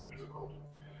makes it difficult.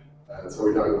 So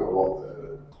we don't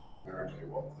know numerically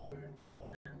what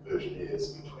the conversion is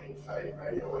between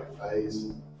radio wave phase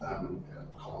and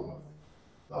column of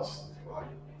dust, if you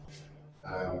like.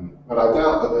 But I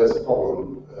doubt that there's a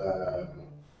problem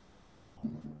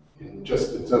in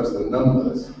terms of the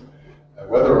numbers,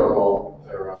 whether or not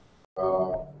there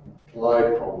are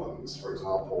applied problems. For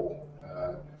example,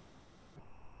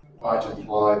 might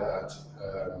imply that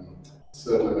a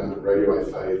certain amount of radio wave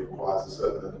phase requires a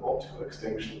certain amount of optical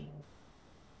extinction,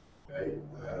 okay,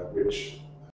 which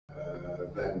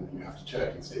then you have to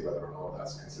check and see whether or not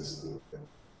that's consistent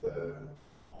with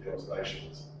the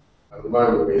observations. At the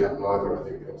moment, we have neither. I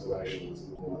think the observations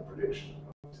nor the prediction.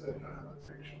 We certainly don't have a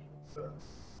prediction. So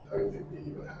I don't think we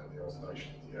even have the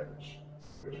observations yet,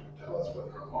 which would tell us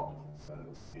whether or not there's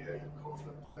any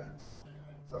conflict there.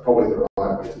 So probably the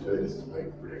right way to do it is to make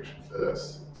the prediction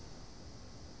first.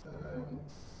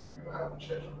 We'll have to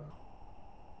check.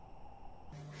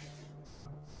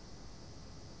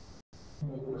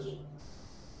 No question.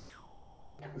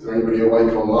 Is there anybody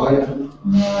awake online?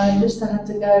 No, I just had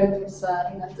to go because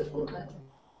he had to put it.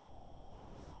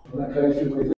 In that case,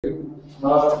 should we think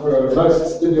Mark for a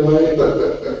most stimulating?